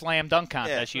the slam dunk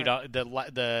contest. You don't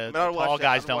the tall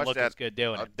guys don't look as good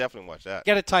doing it. I'll definitely watch that.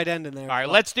 Get a tight end in there. All right,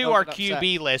 let's do our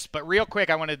QB list. But real quick,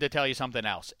 I wanted to tell you something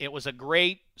else. It was a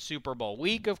great Super Bowl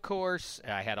week, of course.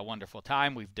 I had a wonderful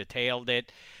time. We've detailed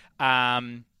it,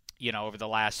 over the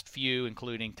last few,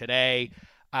 including today,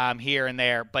 here and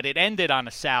there. But it ended on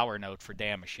a sour note for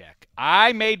Damashek.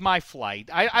 I made my flight.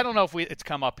 I don't know if it's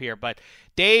come up here, but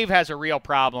Dave has a real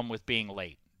problem with being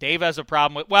late. Dave has a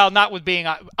problem with, well, not with being,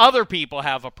 other people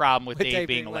have a problem with Dave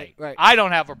being late. Right. I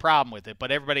don't have a problem with it, but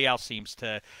everybody else seems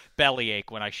to bellyache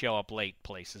when I show up late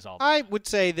places all the time. I would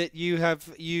say that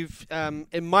you've,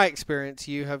 in my experience,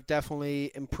 you have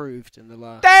definitely improved in the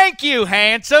last. Thank you,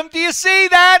 handsome. Do you see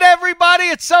that, everybody?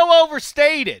 It's so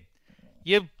overstated.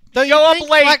 You Don't you go up think,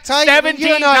 late Black Tie,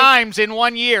 17 and I- times in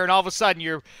 1 year, and all of a sudden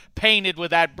you're painted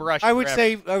with that brush. I would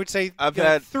forever. say. I've you know,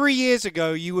 had- 3 years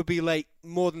ago you would be late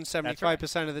more than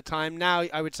 75% of the time. Now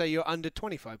I would say you're under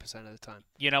 25% of the time.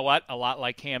 You know what? A lot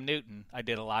like Cam Newton. I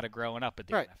did a lot of growing up at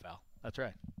the Right. NFL. That's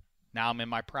right. Now I'm in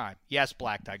my prime. Yes,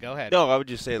 Black Tie. Go ahead. No, I would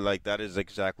just say like that is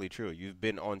exactly true. You've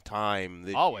been on time.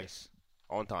 Always.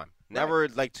 On time. Never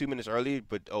like 2 minutes early,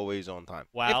 but always on time.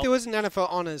 Well, If there was an NFL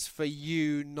honors for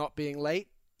you not being late,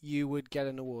 you would get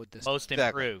an award this most time.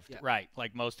 Exactly. improved. Yeah. Right.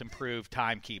 Like most improved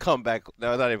timekeeper. Comeback.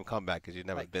 No, not even comeback because you've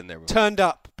never been there before. Turned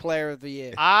up player of the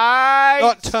year.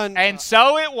 Not turned And up.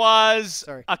 so it was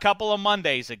Sorry. a couple of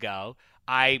Mondays ago.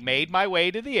 I made my way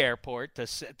to the airport to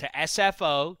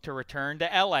SFO to return to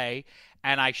LA,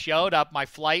 and I showed up. My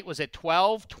flight was at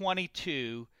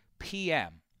 12:22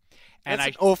 p.m. And That's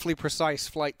an awfully precise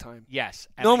flight time. yes.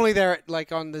 And Normally they're at,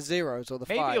 like on the zeros or the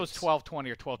maybe fives. it was 12:20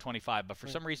 or 12:25, but for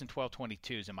some reason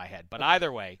 12:22 is in my head. But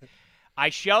either way, I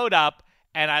showed up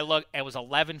and I looked. It was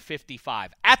 11:55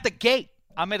 at the gate.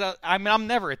 I'm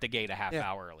never at the gate a half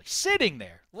hour early. Sitting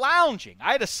there, lounging.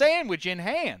 I had a sandwich in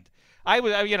hand. I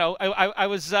was, I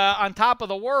was on top of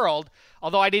the world.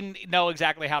 Although I didn't know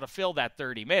exactly how to fill that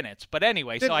 30 minutes. But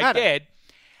anyway, Didn't I matter. did.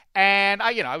 And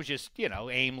I was just,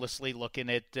 aimlessly looking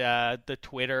at the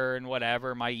Twitter and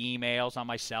whatever, my emails on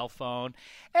my cell phone.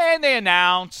 And they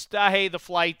announced, hey, the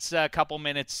flight's a couple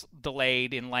minutes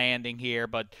delayed in landing here,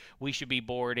 but we should be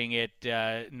boarding it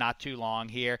not too long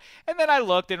here. And then I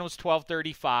looked, and it was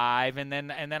 12:35. And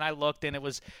then I looked, and it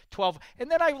was 12.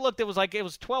 And then I looked, it was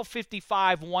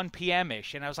 12:55, 1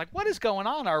 p.m.-ish. And I was like, what is going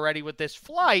on already with this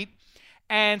flight?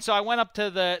 And so I went up to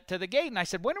the gate and I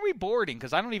said, when are we boarding?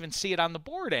 Because I don't even see it on the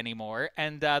board anymore.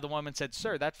 And the woman said,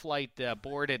 sir, that flight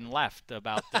boarded and left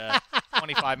about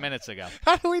 25 minutes ago.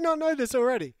 How do we not know this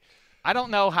already? I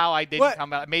don't know how I didn't What?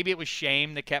 come out. Maybe it was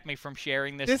shame that kept me from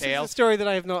sharing this This tale. is a story that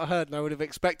I have not heard and I would have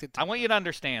expected to. I want you to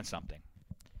understand something.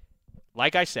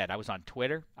 Like I said, I was on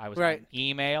Twitter. I was Right. on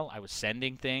email. I was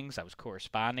sending things. I was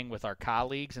corresponding with our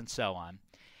colleagues and so on.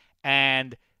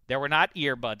 And there were not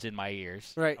earbuds in my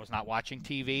ears. Right. I was not watching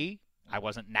TV. I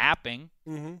wasn't napping.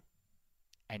 Mm-hmm.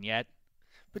 And yet,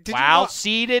 But did while you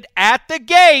seated at the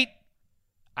gate,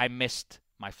 I missed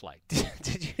my flight.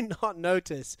 did you not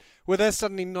notice? Were there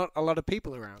suddenly not a lot of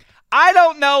people around? I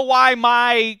don't know why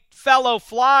my fellow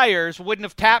flyers wouldn't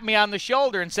have tapped me on the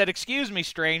shoulder and said, excuse me,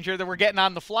 stranger, that we're getting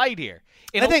on the flight here.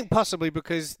 I think possibly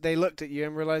because they looked at you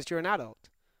and realized you're an adult.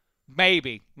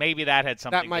 Maybe that had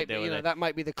something That might to do be, with it. that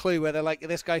might be the clue where they're like,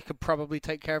 this guy could probably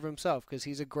take care of himself because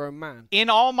he's a grown man. In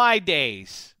all my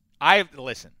days, I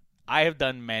have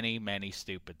done many, many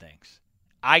stupid things.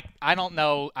 I don't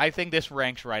know. I think this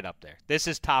ranks right up there. This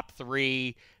is top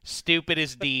 3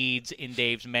 stupidest deeds in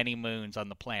Dave's many moons on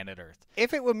the planet Earth.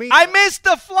 If it were me, I missed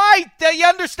the flight. Do you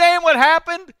understand what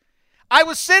happened? I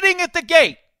was sitting at the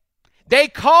gate. They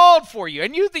called for you,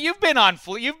 and you've been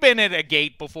at a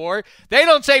gate before. They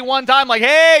don't say one time like,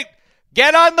 "Hey,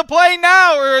 get on the plane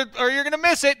now, or you're gonna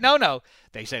miss it." No.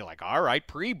 They say like, "All right,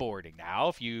 pre-boarding now.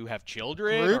 If you have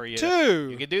children, Group or you 2.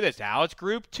 you can do this. Now it's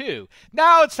group 2.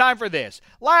 Now it's time for this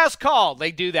last call."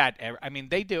 They do that. I mean,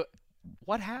 they do.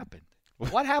 What happened?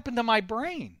 What happened to my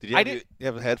brain? Did you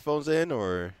have headphones in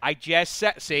or? I just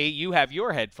said, see, you have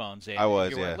your headphones in. I was,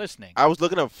 you yeah. weren't listening. I was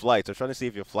looking up flights. I was trying to see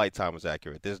if your flight time was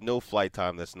accurate. There's no flight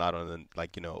time that's not on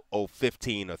the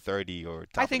 15 or 30 or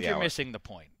top I think of the you're hour. missing the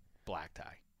point, Black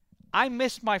Tie. I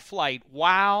missed my flight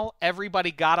while everybody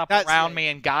got up That's around it. me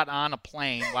and got on a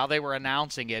plane while they were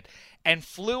announcing it and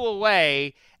flew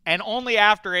away. And only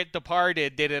after it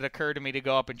departed did it occur to me to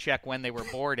go up and check when they were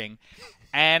boarding.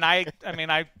 And I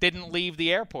didn't leave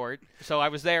the airport, so I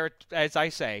was there, as I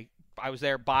say, I was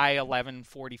there by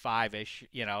 11:45-ish,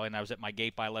 and I was at my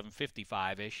gate by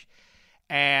 11:55-ish,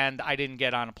 and I didn't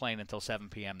get on a plane until 7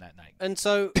 p.m. that night. And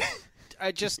so,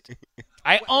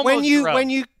 I almost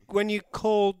drove. when you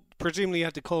called, presumably you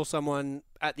had to call someone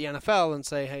at the NFL and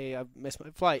say, "Hey, I missed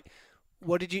my flight."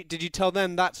 What did you tell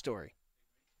them that story?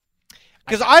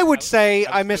 Because I would say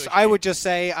I would just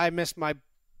say I missed my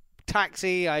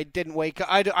taxi. I didn't wake up.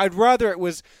 I'd rather it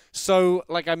was so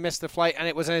like I missed the flight and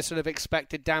it was a sort of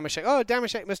expected Damashek. Oh,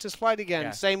 Damashek missed his flight again.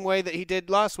 Yeah. Same way that he did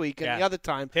last week and the other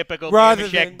time. Typical rather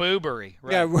Damashek than, boobery.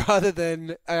 Right. Yeah, rather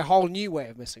than a whole new way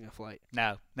of missing a flight.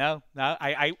 No.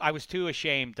 I was too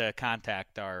ashamed to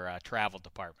contact our travel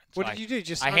department. So What did you do?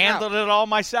 Just I hung handled out? it all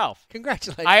myself.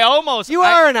 Congratulations. You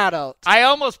I are an adult. I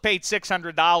almost paid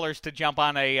 $600 to jump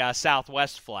on a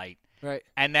Southwest flight. Right.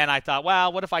 And then I thought,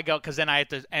 well, what if I go? Because then I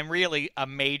had to, and really a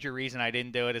major reason I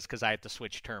didn't do it is because I had to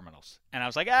switch terminals. And I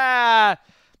was like, by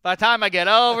the time I get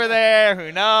over there,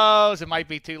 who knows? It might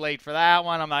be too late for that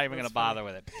one. I'm not even going to bother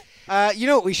with it. You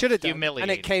know what we should have done? Humiliating.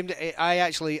 And it came to,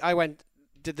 I went,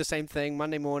 did the same thing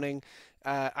Monday morning.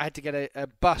 I had to get a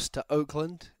bus to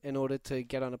Oakland in order to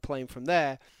get on a plane from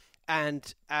there.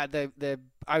 And I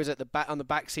was at on the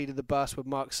back seat of the bus with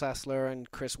Mark Sassler and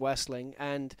Chris Wessling.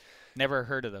 And never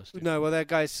heard of those two. No, well, they're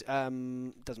guys.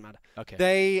 Doesn't matter. Okay.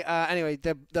 They anyway.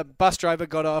 The bus driver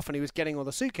got off and he was getting all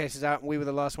the suitcases out, and we were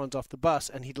the last ones off the bus.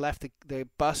 And he'd left the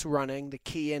bus running, the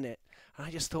key in it. And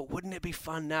I just thought, wouldn't it be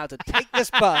fun now to take this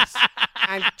bus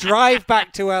and drive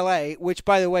back to LA, which,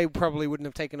 by the way, probably wouldn't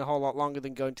have taken a whole lot longer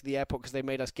than going to the airport because they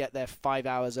made us get there 5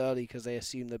 hours early because they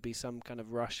assumed there'd be some kind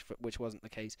of rush, which wasn't the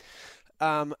case.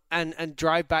 And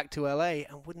drive back to LA,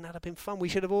 and wouldn't that have been fun? We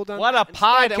should have all done what that a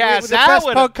instead. podcast! And the best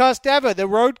podcast ever, the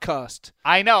Roadcast.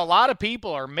 I know a lot of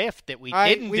people are miffed that we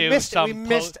missed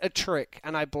a trick,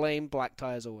 and I blame Black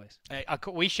Tie as always.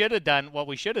 We should have done what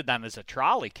we should have done is a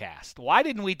trolley cast. Why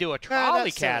didn't we do a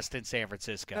trolley cast in San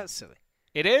Francisco? That's silly.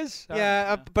 It is.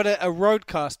 Yeah, but a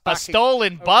Roadcast. A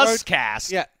stolen bus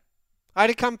cast. Yeah, I'd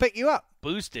have come pick you up.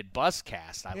 Boosted bus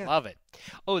cast. I love it.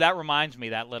 Oh, that reminds me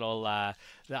that little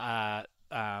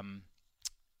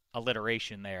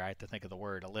alliteration there. I have to think of the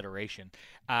word alliteration.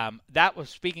 That was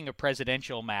speaking of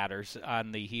presidential matters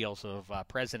on the heels of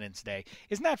President's Day.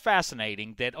 Isn't that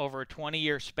fascinating that over a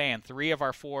 20-year span, 3 of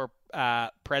our 4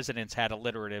 presidents had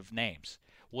alliterative names?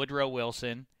 Woodrow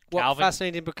Wilson, Calvin.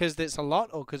 Fascinating because it's a lot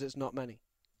or because it's not many?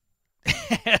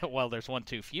 Well, there's one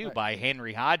too few by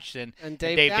Henry Hodgson and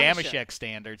Dave Damashek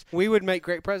standards. We would make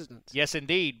great presidents. Yes,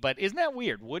 indeed. But isn't that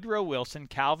weird? Woodrow Wilson,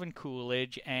 Calvin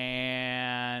Coolidge,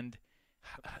 and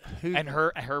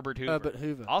Herbert Hoover. Herbert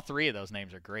Hoover. All 3 of those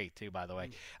names are great too, by the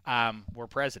way. We're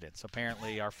presidents.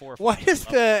 Apparently, our 4. What is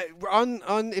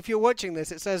on? If you're watching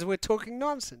this, it says we're talking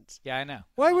nonsense. Yeah, I know.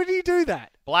 Why would you do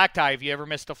that? Black Tie, have you ever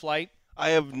missed a flight?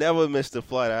 I have never missed a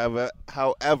flight.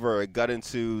 However, got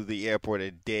into the airport a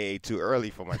day too early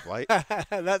for my flight.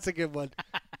 That's a good one.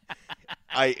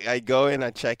 I go in,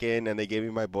 I check in, and they gave me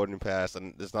my boarding pass,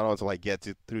 and it's not until I get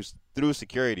through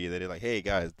security that they're like, "Hey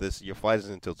guys, your flight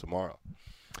isn't until tomorrow."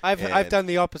 I've done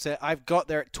the opposite. I've got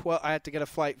there at 12. I had to get a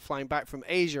flight flying back from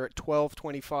Asia at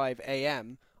 12:25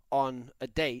 a.m. on a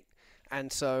date,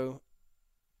 and so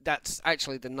that's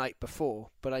actually the night before,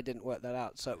 but I didn't work that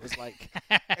out. So it was like,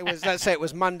 let's say it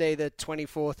was Monday the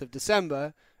 24th of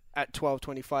December at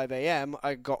 12:25 a.m.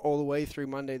 I got all the way through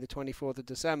Monday the 24th of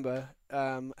December,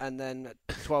 and then at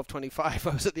 12:25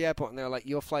 I was at the airport, and they were like,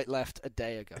 your flight left a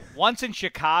day ago. Once in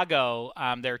Chicago,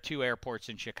 there are 2 airports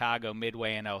in Chicago,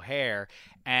 Midway and O'Hare,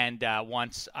 and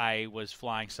once I was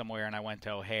flying somewhere and I went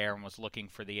to O'Hare and was looking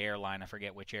for the airline. I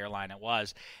forget which airline it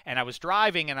was, and I was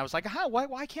driving and I was like,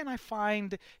 why can't I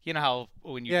find, you know how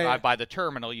when you drive by the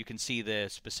terminal you can see the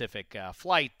specific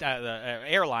flight, the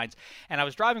airlines, and I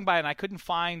was driving by and I couldn't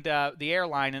find the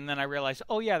airline, and then I realized,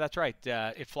 oh yeah, that's right,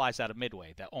 it flies out of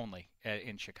Midway, that only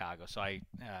in Chicago, so I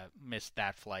missed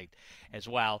that flight as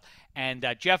well. And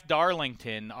Jeff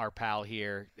Darlington, our pal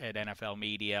here at NFL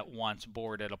Media, once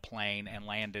boarded a plane and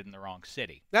landed in the wrong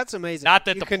city. That's amazing. Not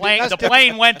that the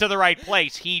plane went to the right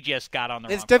place, he just got on the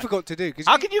wrong It's difficult to do.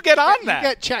 How can you get on that? You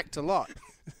get checked a lot.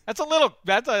 That's a little.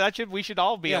 We should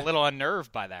all be a little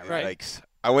unnerved by that, right? Like,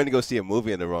 I went to go see a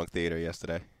movie in the wrong theater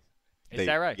yesterday. Is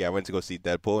that right? Yeah, I went to go see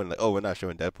Deadpool, and like, oh, we're not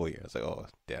showing Deadpool here. I was like, oh,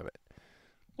 damn it.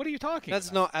 What are you talking That's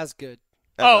about? not as good.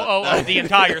 The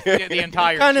entire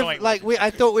kind joint. of like I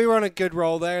thought we were on a good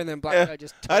roll there, and then Black Guy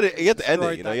just. You have to end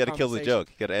it. You got to kill the joke.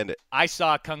 You got to end it. I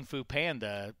saw Kung Fu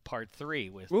Panda Part 3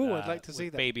 with. I'd like to see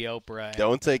that. Baby Oprah.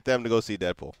 Don't take them to go see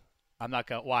Deadpool. I'm not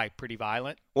going. Why? Pretty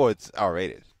violent. Well, it's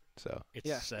R-rated, so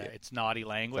it's naughty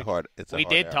language. We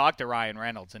did talk to Ryan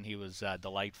Reynolds, and he was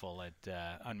delightful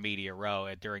on Media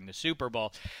Row during the Super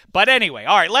Bowl. But anyway,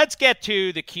 all right, let's get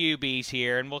to the QBs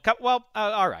here, and we'll cut. Well,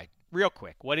 all right. Real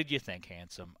quick, what did you think,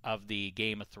 Handsome, of the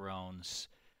Game of Thrones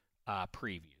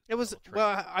preview? It was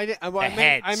I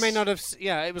may not have.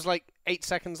 Yeah, it was like 8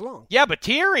 seconds long. Yeah, but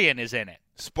Tyrion is in it.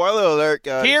 Spoiler alert,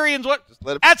 guys. Tyrion's what? Just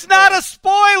let it- That's not a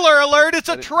spoiler alert. It's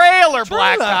a trailer,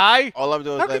 Black Tie. All I'm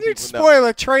doing How is can letting you people know. spoil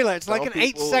a trailer? It's Some like an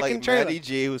people, 8-second like trailer. Matty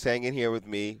G, who's hanging here with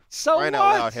me, So crying what?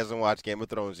 out loud, hasn't watched Game of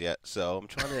Thrones yet. So I'm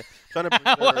trying to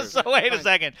Well, preserve. so wait a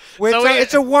second. Well, So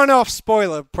it's a one-off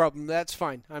spoiler problem. That's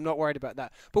fine. I'm not worried about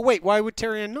that. But wait, why would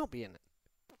Tyrion not be in it?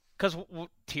 because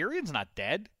Tyrion's not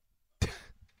dead.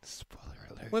 Spoiler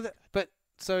alert. Well, but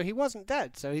so he wasn't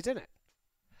dead, so he's in it.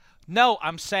 No,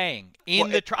 I'm saying in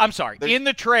Well, I'm sorry, in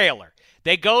the trailer.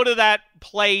 They go to that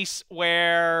place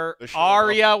where The show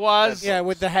Arya was Yeah,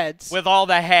 with the heads. with all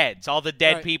the heads, all the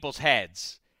dead Right. people's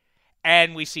heads.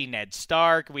 And we see Ned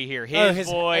Stark, we hear his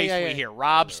voice, yeah, yeah. we hear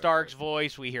Robb Stark's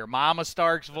voice, we hear Mama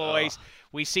Stark's voice.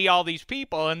 We see all these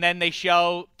people, and then they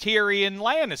show Tyrion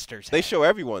Lannister's They head. show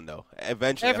everyone though.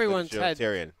 Eventually, after they Everyone's show head.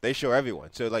 Tyrion. They show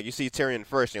everyone. So like you see Tyrion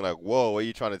first, and you're like, "Whoa, what are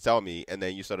you trying to tell me?" And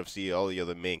then you sort of see all the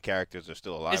other main characters are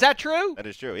still alive. Is that true? That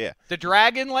is true. Yeah. The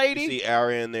dragon You lady? see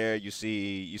Arya in there. You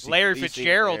see Larry Khaleesi in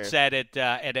Fitzgerald there. said it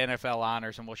at NFL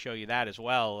Honors, and we'll show you that as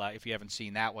well if you haven't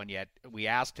seen that one yet. We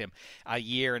asked him a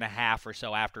year and a half or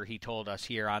so after he told us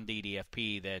here on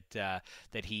DDFP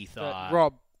that he thought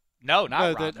Rob. no, not No,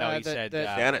 Rob. that, No, he that- said that-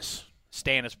 Stannis.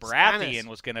 Stannis Baratheon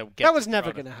was going to get. That was never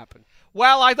thrown. going to happen.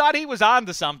 Well, I thought he was on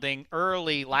to something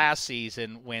early last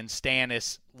season when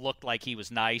Stannis looked like he was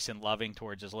nice and loving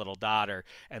towards his little daughter,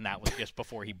 and that was just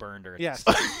before he burned her. Yes.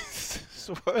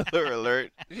 Spoiler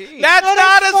alert. Jeez. That's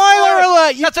not a spoiler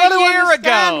alert. You That's got a to year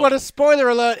understand ago. what a spoiler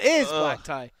alert is, Black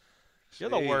Tie. You're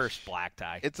the worst, Black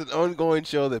Tie. It's an ongoing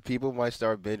show that people might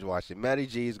start binge watching. Matty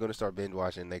G is going to start binge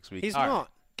watching next week. He's All right.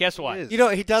 not. Guess what? He is. You know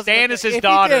he does. Stannis' if he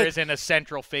daughter did, isn't a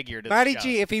central figure to Matty the show.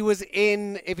 G, if he was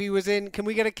in, can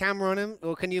we get a camera on him,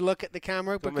 or can you look at the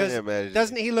camera? Come in Because here, Matty G.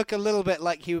 doesn't he look a little bit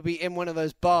like he would be in one of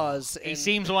those bars? He in,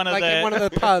 seems one of like the in one of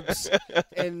the pubs,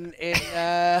 and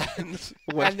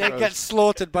they get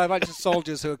slaughtered by a bunch of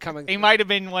soldiers who are coming. He might have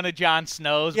been one of Jon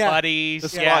Snow's Yeah. buddies.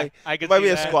 The Yeah, squire. I could Might see be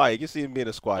a that. squire. You can see him being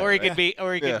a squire. Or he right? could be,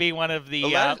 Yeah. be one of the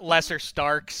last- lesser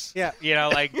Starks. Yeah. You know,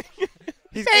 like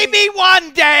He's maybe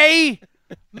one day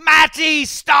Matty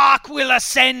Stark will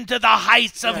ascend to the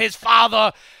heights of his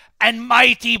father and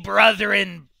mighty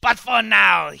brethren. But for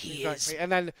now, he is. Exactly.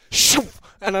 And then, shoof,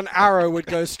 and an arrow would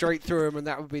go straight through him, and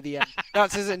that would be the end.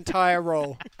 That's his entire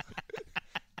role.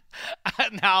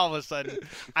 Now all of a sudden,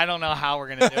 I don't know how we're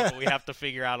gonna do it. But we have to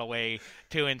figure out a way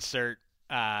to insert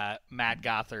Matt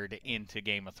Gothard into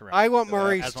Game of Thrones. I want as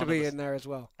Maurice one to of be the- in there as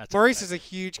well. That's Maurice okay. is a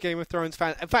huge Game of Thrones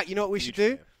fan. In fact, you know what we should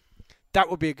do? That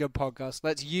would be a good podcast.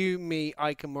 Let's you, me,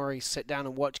 Ike, and Maurice sit down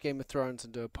and watch Game of Thrones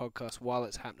and do a podcast while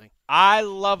it's happening. I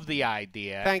love the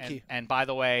idea. Thank and, you. And by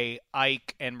the way,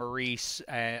 Ike and Maurice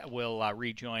will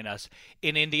rejoin us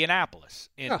in Indianapolis.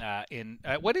 In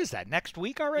what is that? Next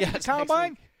week already? Yeah, the it's next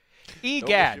Combine. Don't miss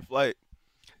Egad. your flight.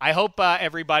 I hope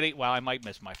everybody. Well, I might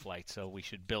miss my flight, so we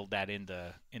should build that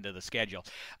into the schedule.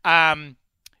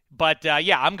 But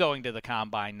I'm going to the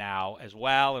Combine now as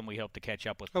well, and we hope to catch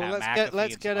up with Oh, Pat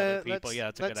let's McAfee get and some other people. let's, Yeah,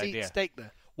 that's a let's good eat idea. steak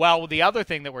there. Well, the other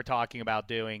thing that we're talking about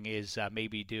doing is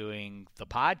maybe doing the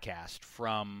podcast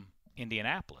from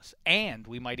Indianapolis, and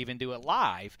we might even do it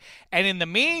live. And in the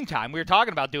meantime, we were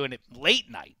talking about doing it late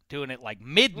night, doing it like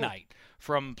midnight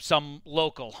from some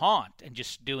local haunt and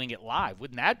just doing it live.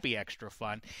 Wouldn't that be extra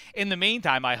fun? In the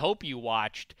meantime, I hope you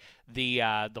watched the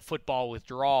football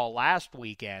withdrawal last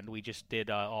weekend. We just did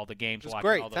all the games, watching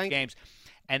great. all those Thank you. games.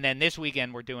 And then this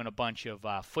weekend, we're doing a bunch of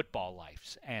Football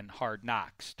Lives and Hard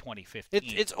Knocks 2015.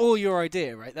 It's all your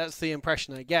idea, right? That's the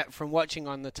impression I get from watching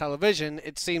on the television.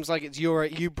 It seems like it's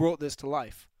you brought this to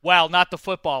life. Well, not the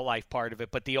Football Life part of it,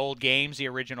 but the old games, the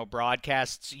original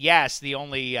broadcasts. Yes, the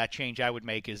only change I would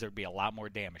make is there'd be a lot more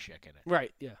Damashek in it.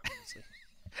 Right, yeah.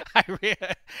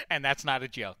 And that's not a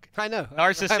joke. I know.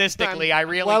 Narcissistically, I'm I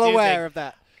really well do aware think- of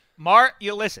that.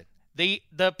 You listen. The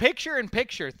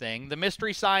picture-in-picture thing, the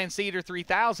Mystery Science Theater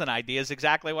 3000 idea is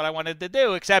exactly what I wanted to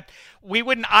do, except we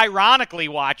wouldn't ironically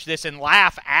watch this and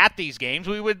laugh at these games.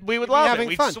 We would love it. having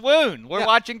We'd fun. swoon. We're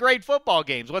watching great football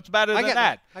games. What's better I than get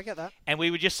that? I get that. And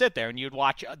we would just sit there and you'd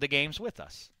watch the games with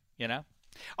us, you know?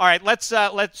 All right, let's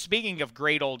speaking of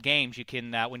great old games, you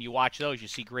can when you watch those, you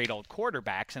see great old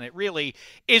quarterbacks, and it really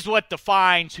is what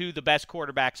defines who the best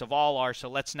quarterbacks of all are. So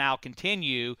let's now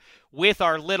continue with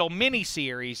our little mini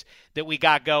series that we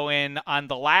got going on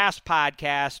the last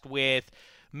podcast with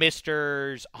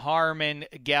Misters Harmon,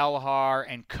 Gelhar,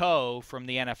 and Co. from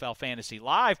the NFL Fantasy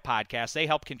Live podcast. They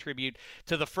helped contribute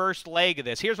to the first leg of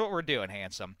this. Here's what we're doing,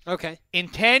 Handsome. Okay. In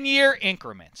 10-year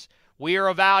increments, we are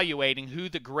evaluating who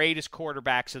the greatest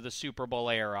quarterbacks of the Super Bowl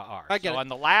era are. I get so it. on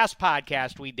the last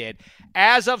podcast we did,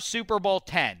 as of Super Bowl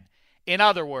 10, in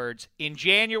other words, in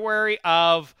January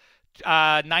of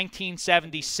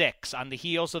 1976, on the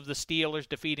heels of the Steelers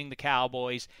defeating the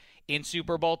Cowboys in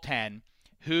Super Bowl X,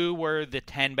 who were the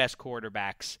 10 best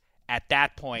quarterbacks at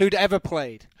that point? Who'd ever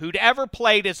played? Who'd ever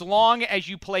played, as long as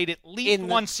you played at least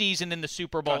one season in the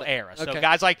Super Bowl era. So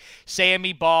guys like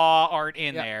Sammy Baugh aren't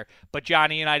in there, but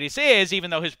Johnny Unitas is, even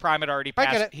though his prime had already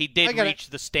passed. He did reach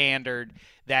the standard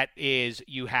that is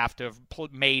you have to have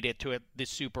made it to the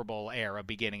Super Bowl era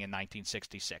beginning in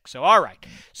 1966. So, all right.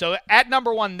 So at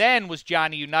number 1 then was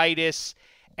Johnny Unitas.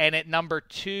 And at number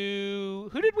 2,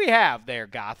 who did we have there,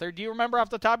 Gothard? Do you remember off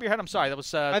the top of your head? I'm sorry. That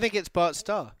was I think it's Bart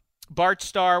Starr. Bart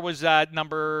Starr was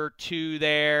number 2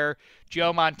 there.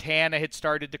 Joe Montana had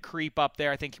started to creep up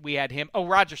there. I think we had him. Oh,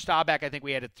 Roger Staubach, I think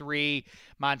we had at 3.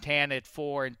 Montana at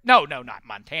 4. No, not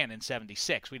Montana in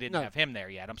 76. We didn't have him there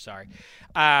yet. I'm sorry.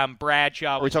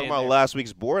 Bradshaw was Are we talking about last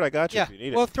week's board? I got you if you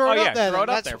need it. Well, throw it up there. Throw it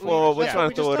up there. Well, we're trying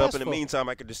to throw it up. In the meantime,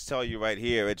 I can just tell you right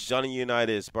here. It's Johnny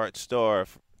Unitas, Bart Starr,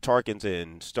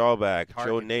 Tarkenton, Staubach,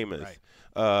 Joe Namath,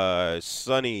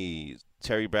 Sonny,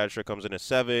 Terry Bradshaw comes in at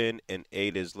 7, and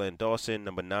 8 is Len Dawson.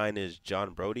 Number 9 is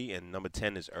John Brody, and number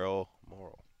 10 is Earl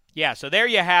Morrall. Yeah, so there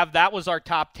you have. That was our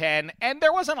top 10, and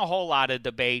there wasn't a whole lot of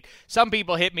debate. Some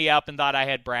people hit me up and thought I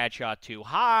had Bradshaw too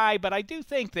high, but I do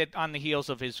think that on the heels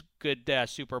of his good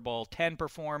Super Bowl X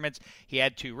performance, he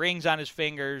had 2 rings on his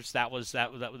fingers. That was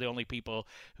the only people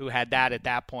who had that at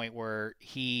that point were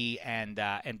he and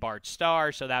Bart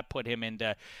Starr. So that put him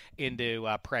into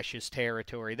precious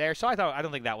territory there. So I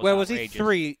don't think that was outrageous. Was he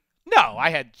 3? No, I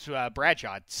had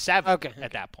Bradshaw at 7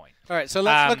 at that point. All right, so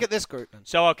let's look at this group then.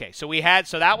 So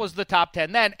that was the top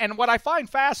 10 then. And what I find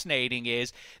fascinating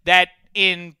is that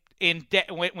when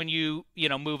you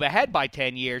move ahead by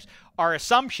 10 years, our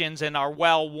assumptions and our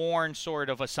well-worn sort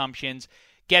of assumptions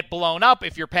get blown up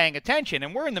if you're paying attention,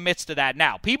 and we're in the midst of that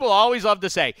now. People always love to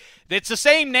say it's the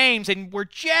same names, and we're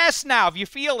just now, if you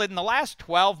feel it, in the last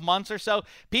 12 months or so,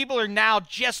 people are now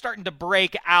just starting to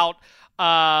break out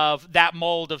of that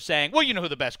mold of saying, well, you know who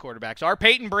the best quarterbacks are.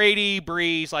 Peyton, Brady,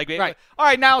 Breeze. Right. All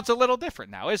right, now it's a little different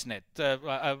now, isn't it?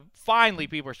 Finally,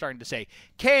 people are starting to say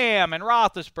Cam and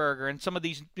Roethlisberger and some of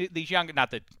these younger, not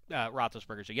that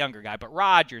Roethlisberger's a younger guy, but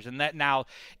Rodgers, and that now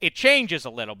it changes a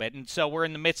little bit. And so we're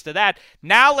in the midst of that.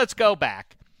 Now let's go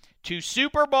back to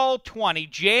Super Bowl 20,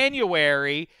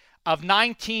 January of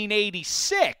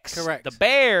 1986. Correct. The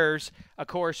Bears, of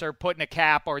course, are putting a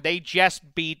cap, or they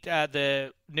just beat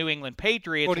the New England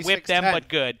Patriots, whipped them, but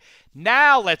good.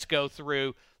 Now let's go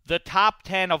through the top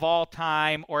 10 of all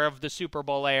time, or of the Super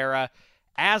Bowl era,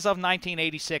 as of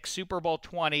 1986, Super Bowl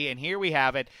 20, and here we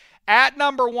have it. At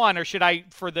number 1, or should I,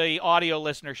 for the audio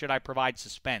listener, should I provide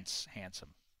suspense, Handsome?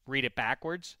 Read it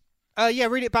backwards? Yeah,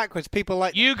 read it backwards. People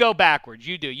like you go backwards.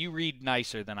 You do. You read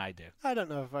nicer than I do. I don't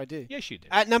know if I do. Yes, you do.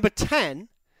 At number 10,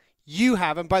 you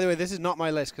have, and by the way, this is not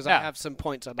my list because I have some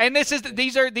points on it. And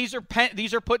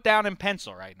these are put down in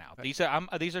pencil right now. These are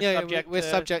subject. We're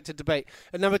subject to debate.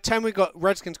 At number 10, we've got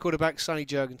Redskins quarterback Sonny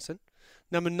Jurgensen.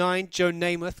 Number 9, Joe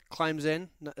Namath climbs in.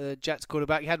 Jets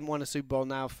quarterback. He hadn't won a Super Bowl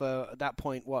now for at that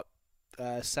point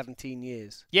 17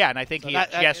 years. Yeah, and I think he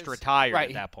had just retired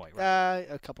at that point. Right?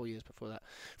 A couple years before that.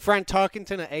 Frank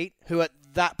Tarkenton at 8, who at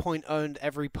that point owned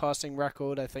every passing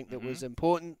record I think that was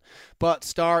important. Bart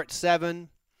Starr at 7.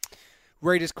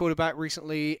 Raiders quarterback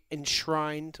recently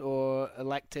enshrined or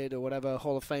elected or whatever,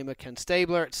 Hall of Famer Ken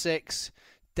Stabler at 6.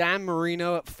 Dan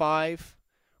Marino at 5.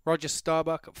 Roger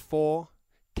Staubach at 4.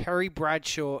 Terry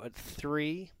Bradshaw at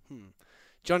 3.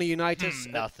 Johnny Unitas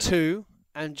at 2.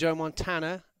 And Joe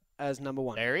Montana as number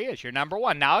 1. There he is, your number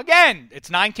 1. Now, again, it's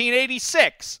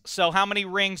 1986. So how many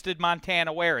rings did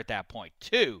Montana wear at that point?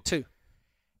 2. 2.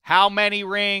 How many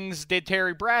rings did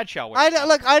Terry Bradshaw wear?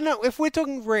 I know. If we're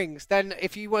talking rings, then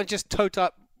if you want to just total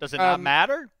up... Does it not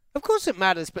matter? Of course it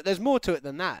matters, but there's more to it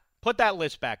than that. Put that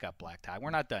list back up, Black Tie.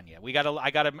 We're not done yet.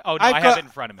 I have it in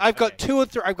front of me. I've got 2 or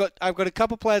 3. I've got a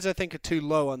couple players I think are too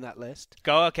low on that list.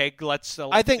 Go. Okay, let's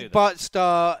I think Bart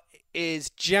Starr is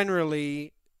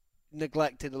generally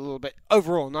neglected a little bit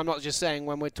overall, and I'm not just saying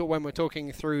when we're talking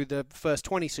through the first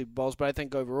 20 Super Bowls, but I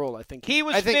think overall, he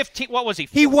was 15. What was he?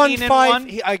 15 he won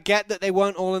 5. I get that they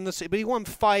weren't all in the, but he won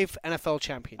 5 NFL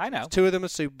championships. I know. 2 of them are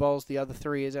Super Bowls. The other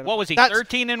 3 is NFL. What was he?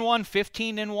 13-1,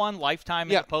 15-1,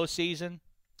 lifetime in the postseason.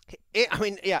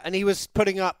 And he was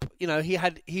putting up.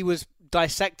 He was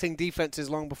dissecting defenses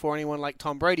long before anyone like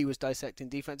Tom Brady was dissecting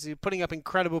defenses. He was putting up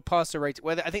incredible passer rating.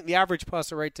 Where I think the average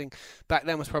passer rating back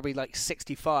then was probably like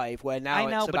 65, where now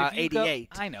it's about 88.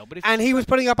 But he was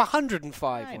putting up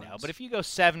 105. I know, but if you go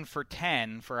 7 for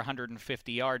 10 for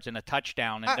 150 yards and a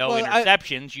touchdown and no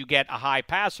interceptions, you get a high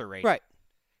passer rating. Right.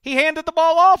 He handed the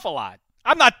ball off a lot.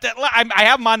 I'm not. I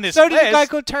have him on this So list. did a guy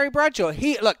called Terry Bradshaw.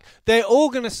 Look, they're all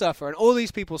going to suffer, and all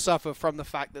these people suffer from the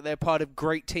fact that they're part of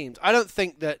great teams. I don't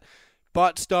think that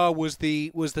Bart Starr was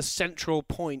the central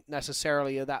point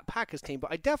necessarily of that Packers team, but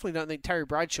I definitely don't think Terry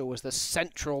Bradshaw was the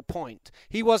central point.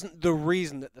 He wasn't the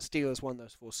reason that the Steelers won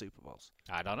those 4 Super Bowls.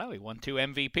 I don't know. He won 2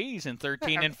 MVPs in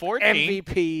 13 and 14.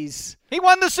 MVPs. He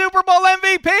won the Super Bowl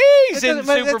MVPs in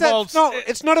Super Bowls.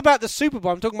 It's not about the Super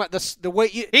Bowl. I'm talking about the way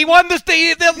you. He won the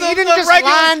He didn't just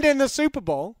land in the Super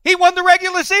Bowl. He won the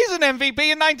regular season MVP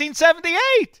in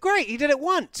 1978. Great, he did it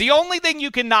once. The only thing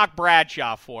you can knock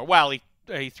Bradshaw for, well, he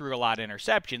threw a lot of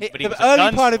interceptions, but he was the a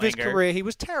early part of his gunslinger. career, he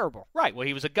was terrible. Right. Well,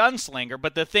 he was a gunslinger,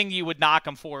 but the thing you would knock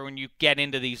him for when you get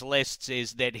into these lists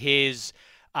is that his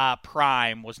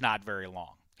prime was not very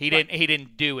long. He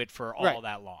didn't do it for all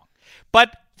that long.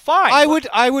 But fine.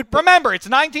 I would remember it's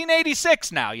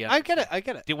 1986 now. Yeah. I get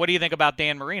it. What do you think about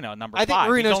Dan Marino, number 5? I think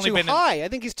Marino's too high. I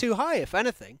think he's too high, if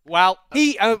anything. Well,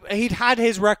 he'd had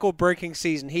his record-breaking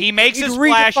season. He makes his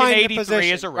splash in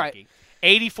 83 as a rookie. Right.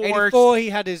 84,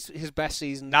 he had his best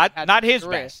season. Not his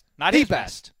career. best. Not the his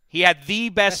best. He had the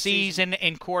best season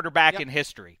in quarterback in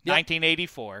history.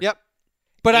 1984. Yep.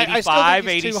 But 85, I still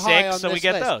think he's too high 86, on so this we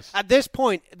get list. those. At this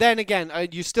point, then again,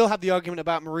 you still have the argument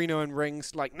about Marino and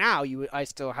rings. Like now, I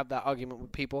still have that argument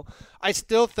with people. I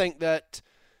still think that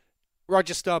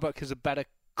Roger Staubach is a better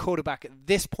quarterback at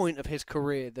this point of his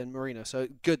career than Marino. So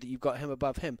good that you've got him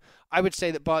above him. I would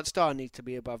say that Bart Starr needs to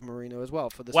be above Marino as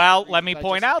well. Well, let me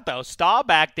point out, though,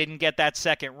 Staubach didn't get that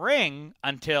second ring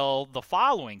until the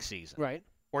following season. Right.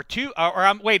 Or two,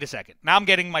 wait a second. Now I'm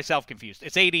getting myself confused.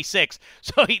 It's 86,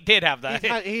 so he did have that.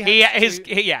 He's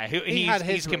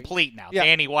complete now. Yeah.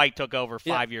 Danny White took over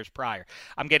 5 years prior.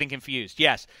 I'm getting confused.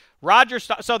 Yes, Roger.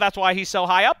 So that's why he's so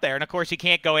high up there. And of course, he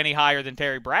can't go any higher than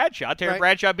Terry Bradshaw. Terry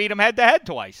Bradshaw beat him head to head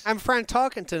twice. And Fran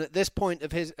Tarkenton at this point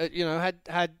of his,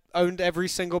 had owned every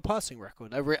single passing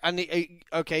record.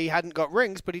 He hadn't got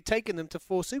rings, but he'd taken them to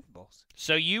 4 Super Bowls.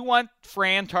 So you want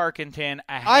Fran Tarkenton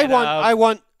ahead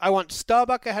I want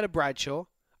Starbuck ahead of Bradshaw.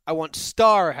 I want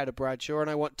Starr ahead of Bradshaw, and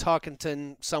I want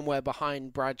Tarkenton somewhere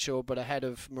behind Bradshaw, but ahead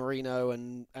of Marino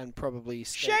and probably.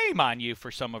 Shame on you for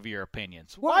some of your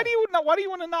opinions. Why do you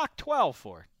want to knock 12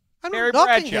 for? I'm Terry not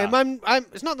knocking Bradshaw. him.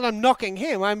 It's not that I'm knocking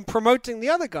him. I'm promoting the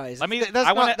other guys.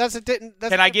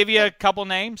 Can I give you a couple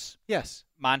names? Yes.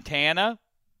 Montana,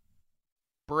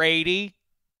 Brady,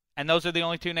 and those are the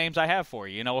only 2 names I have for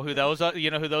you. You know who those are?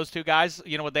 You know who those 2 guys?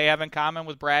 You know what they have in common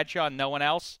with Bradshaw and no one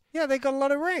else? Yeah, they got a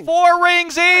lot of rings. 4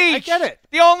 rings each. I get it.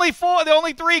 The only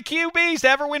 3 QBs to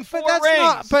ever win 4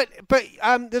 rings.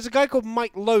 There's a guy called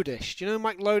Mike Lodish. Do you know who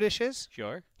Mike Lodish is?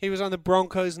 Sure. He was on the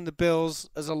Broncos and the Bills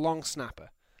as a long snapper.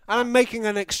 And I'm making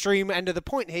an extreme end of the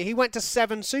point here. He went to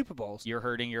 7 Super Bowls. You're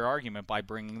hurting your argument by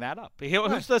bringing that up.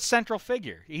 Who's the central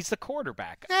figure? He's the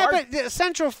quarterback. Yeah, but the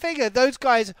central figure, those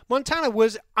guys, Montana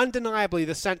was undeniably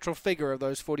the central figure of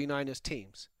those 49ers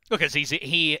teams. Because he's the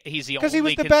only. Because he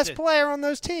was the best player on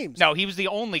those teams. No, he was the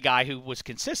only guy who was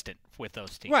consistent with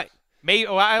those teams. Right.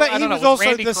 I don't know. Was also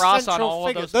Randy the Cross central on all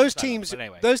figure. of those teams.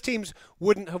 Anyway. Those teams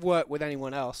wouldn't have worked with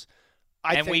anyone else.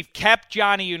 We've kept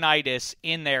Johnny Unitas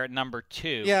in there at number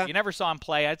 2. Yeah. You never saw him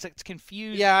play. It's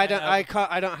confusing. Yeah, I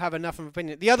don't have enough of an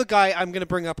opinion. The other guy I'm going to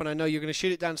bring up, and I know you're going to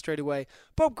shoot it down straight away.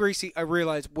 Bob Greasy, I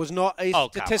realize, was not a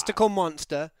statistical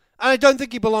monster. And I don't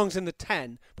think he belongs in the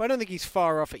 10, but I don't think he's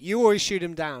far off it. You always shoot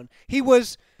him down.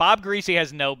 Bob Greasy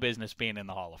has no business being in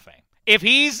the Hall of Fame. If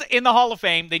he's in the Hall of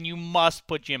Fame, then you must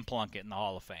put Jim Plunkett in the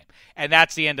Hall of Fame, and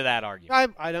that's the end of that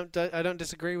argument. I don't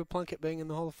disagree with Plunkett being in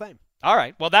the Hall of Fame. All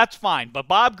right, well, that's fine. But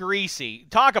Bob Greasy,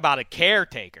 talk about a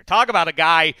caretaker. Talk about a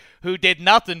guy who did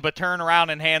nothing but turn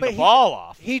around and hand the ball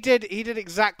off. He did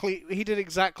exactly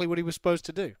what he was supposed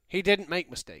to do. He didn't make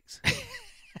mistakes.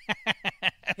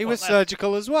 He was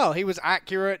surgical as well. He was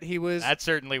accurate. That's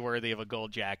certainly worthy of a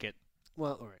gold jacket.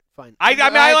 Well, all right, fine.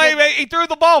 He threw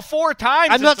the ball 4 times.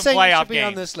 I'm not in saying playoff you should be games.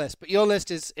 on this list, but your list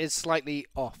is slightly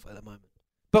off at the moment.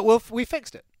 But we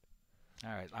fixed it.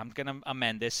 All right, I'm going to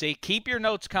amend this. See, keep your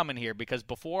notes coming here because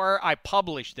before I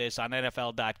publish this on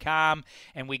NFL.com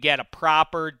and we get a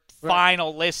proper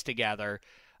final list together,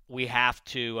 we have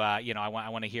to, I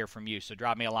want to hear from you. So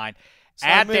drop me a line.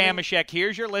 At Damashek,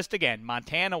 here's your list again.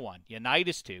 Montana 1,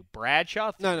 Unitas 2,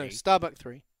 Bradshaw 3. No, Starbuck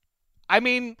 3. I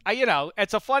mean,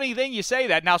 it's a funny thing you say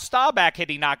that. Now, Staubach, had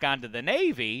he not gone to the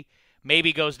Navy,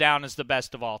 maybe goes down as the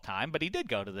best of all time, but he did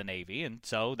go to the Navy, and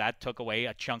so that took away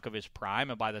a chunk of his prime,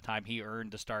 and by the time he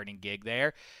earned the starting gig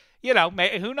there,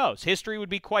 who knows? History would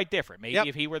be quite different. Maybe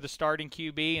if he were the starting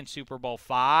QB in Super Bowl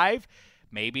V,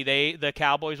 maybe the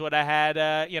Cowboys would have had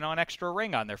an extra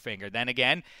ring on their finger. Then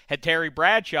again, had Terry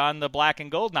Bradshaw and the black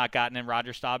and gold not gotten in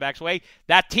Roger Staubach's way,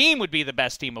 that team would be the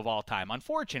best team of all time.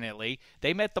 Unfortunately,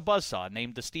 they met the buzzsaw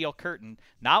named the Steel Curtain,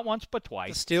 not once but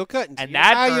twice. The Steel Curtain. And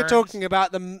you're talking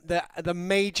about the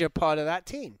major part of that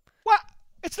team. What?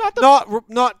 It's not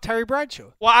not Terry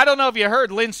Bradshaw. Well, I don't know if you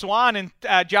heard, Lynn Swann and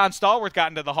John Stallworth got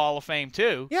into the Hall of Fame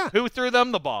too. Yeah. Who threw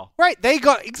them the ball? Right. They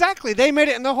made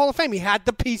it in the Hall of Fame. He had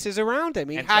the pieces around him.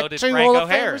 He had so two Hall of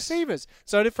Fame receivers.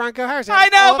 So did Franco Harris. I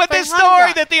know, but this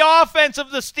story that the offense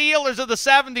of the Steelers of the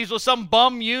 70s was some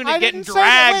bum unit getting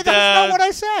dragged. That's not what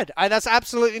I said. That's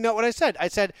absolutely not what I said. I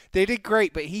said they did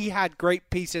great, but he had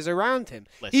great pieces around him.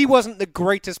 Listen, he wasn't the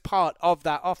greatest part of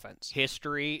that offense.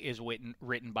 History is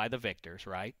written by the victors,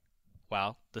 right?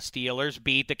 Well, the Steelers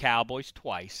beat the Cowboys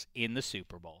twice in the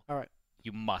Super Bowl. All right.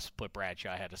 You must put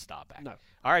Bradshaw ahead of Staubach. No.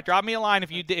 All right, drop me a line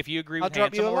if you agree with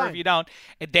drop you Handsome, a or line. if you don't.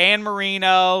 And Dan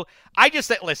Marino, I just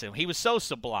said, listen, he was so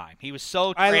sublime. He was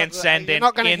so transcendent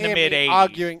in the mid-'80s.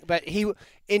 Arguing, but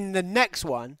in the next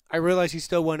one, I realize he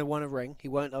still won't have won a ring. He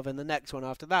won't have in the next one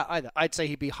after that either. I'd say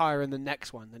he'd be higher in the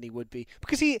next one than he would be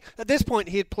because at this point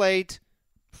he had played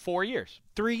 4 years.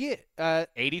 3 years.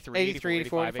 83,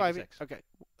 84, 85, 86. Okay.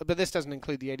 But this doesn't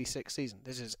include the 86 season.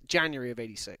 This is January of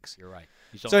 86. You're right.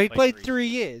 So he played 3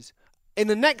 years. In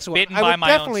the next one,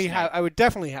 I would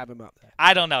definitely have him up there.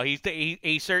 I don't know.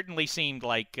 He certainly seemed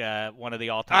like one of the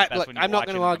all-time best. Look, I'm not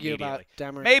going to argue about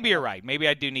Dan Marino. Maybe you're right. Maybe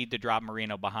I do need to drop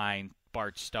Marino behind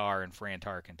Bart Starr and Fran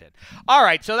Tarkenton. All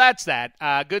right, so that's that.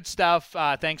 Good stuff.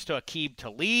 Thanks to Aqib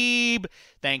Talib.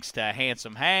 Thanks to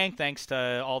Handsome Hank. Thanks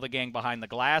to all the gang behind the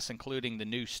glass, including the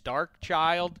new Stark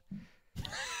child.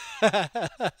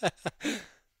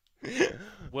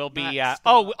 Will be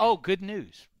good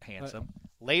news, Handsome.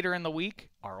 Later in the week,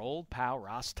 our old pal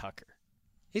Ross Tucker.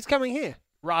 He's coming here.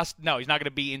 Ross, no, he's not going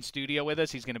to be in studio with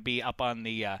us. He's going to be up on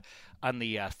the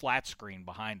flat screen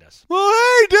behind us. Well,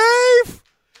 hey, Dave.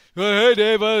 Hey,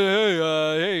 Dave.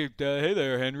 Hey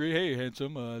there, Henry. Hey,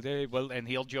 Handsome. Dave. Well, and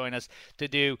he'll join us to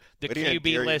do the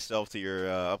QB list. Yourself to your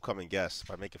upcoming guest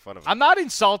by making fun of him. I'm not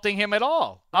insulting him at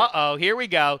all. Here we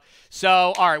go. So,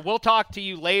 all right, we'll talk to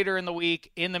you later in the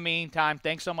week. In the meantime,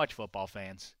 thanks so much, football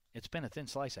fans. It's been a thin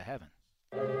slice of heaven.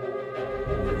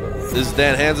 This is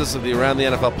Dan Hanzus of the Around the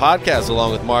NFL podcast,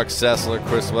 along with Mark Sessler,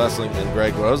 Chris Wessling, and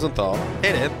Greg Rosenthal.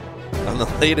 Hey, Dan. On the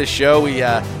latest show, we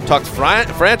talked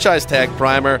franchise tag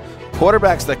primer,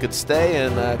 quarterbacks that could stay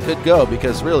and could go,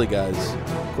 because really, guys,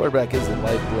 quarterback is the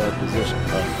lifeblood position of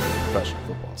professional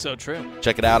football. So true.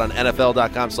 Check it out on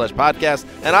NFL.com/podcast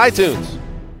and iTunes.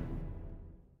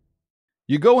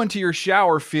 You go into your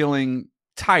shower feeling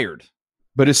tired,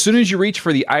 but as soon as you reach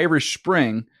for the Irish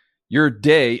Spring, your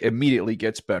day immediately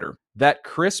gets better. That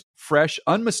crisp, fresh,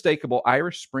 unmistakable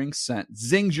Irish Spring scent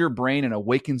zings your brain and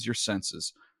awakens your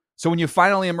senses. So when you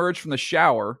finally emerge from the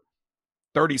shower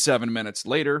 37 minutes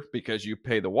later, because you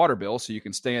pay the water bill so you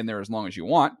can stay in there as long as you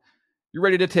want, you're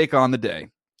ready to take on the day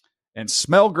and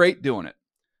smell great doing it.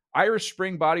 Irish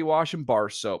Spring Body Wash and Bar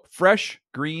Soap. Fresh,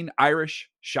 green, Irish.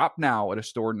 Shop now at a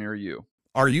store near you.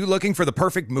 Are you looking for the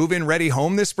perfect move-in ready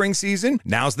home this spring season?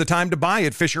 Now's the time to buy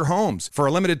at Fisher Homes. For a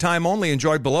limited time only,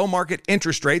 enjoy below-market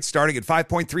interest rates starting at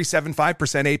 5.375%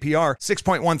 APR,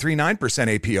 6.139%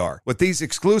 APR. With these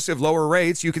exclusive lower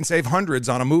rates, you can save hundreds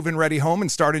on a move-in ready home and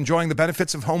start enjoying the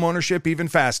benefits of home ownership even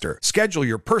faster. Schedule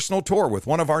your personal tour with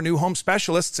one of our new home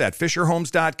specialists at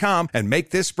FisherHomes.com and make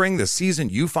this spring the season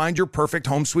you find your perfect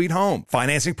home sweet home.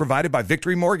 Financing provided by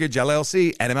Victory Mortgage,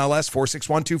 LLC, NMLS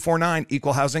 461249,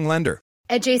 Equal Housing Lender.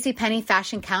 At JCPenney,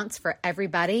 fashion counts for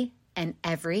everybody and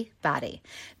everybody.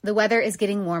 The weather is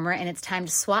getting warmer and it's time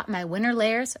to swap my winter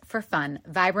layers for fun,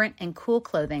 vibrant, and cool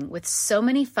clothing. With so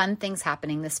many fun things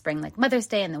happening this spring, like Mother's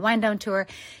Day and the Wind Down Tour,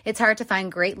 it's hard to find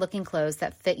great looking clothes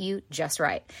that fit you just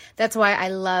right. That's why I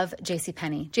love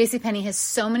JCPenney. JCPenney has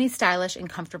so many stylish and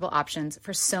comfortable options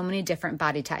for so many different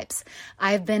body types.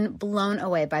 I've been blown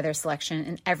away by their selection,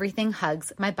 and everything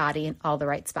hugs my body in all the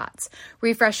right spots.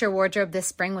 Refresh your wardrobe this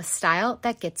spring with style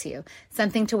that gets you.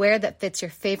 Something to wear that fits your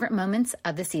favorite moments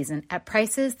of the season at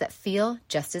prices that feel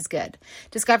just as good.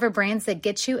 Discover brands that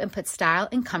get you and put style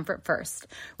and comfort first,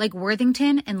 like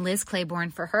Worthington and Liz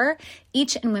Claiborne for her,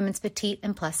 each in women's petite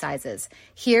and plus sizes.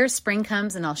 Here, spring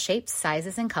comes in all shapes,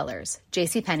 sizes, and colors.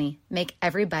 JCPenney, make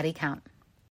everybody count.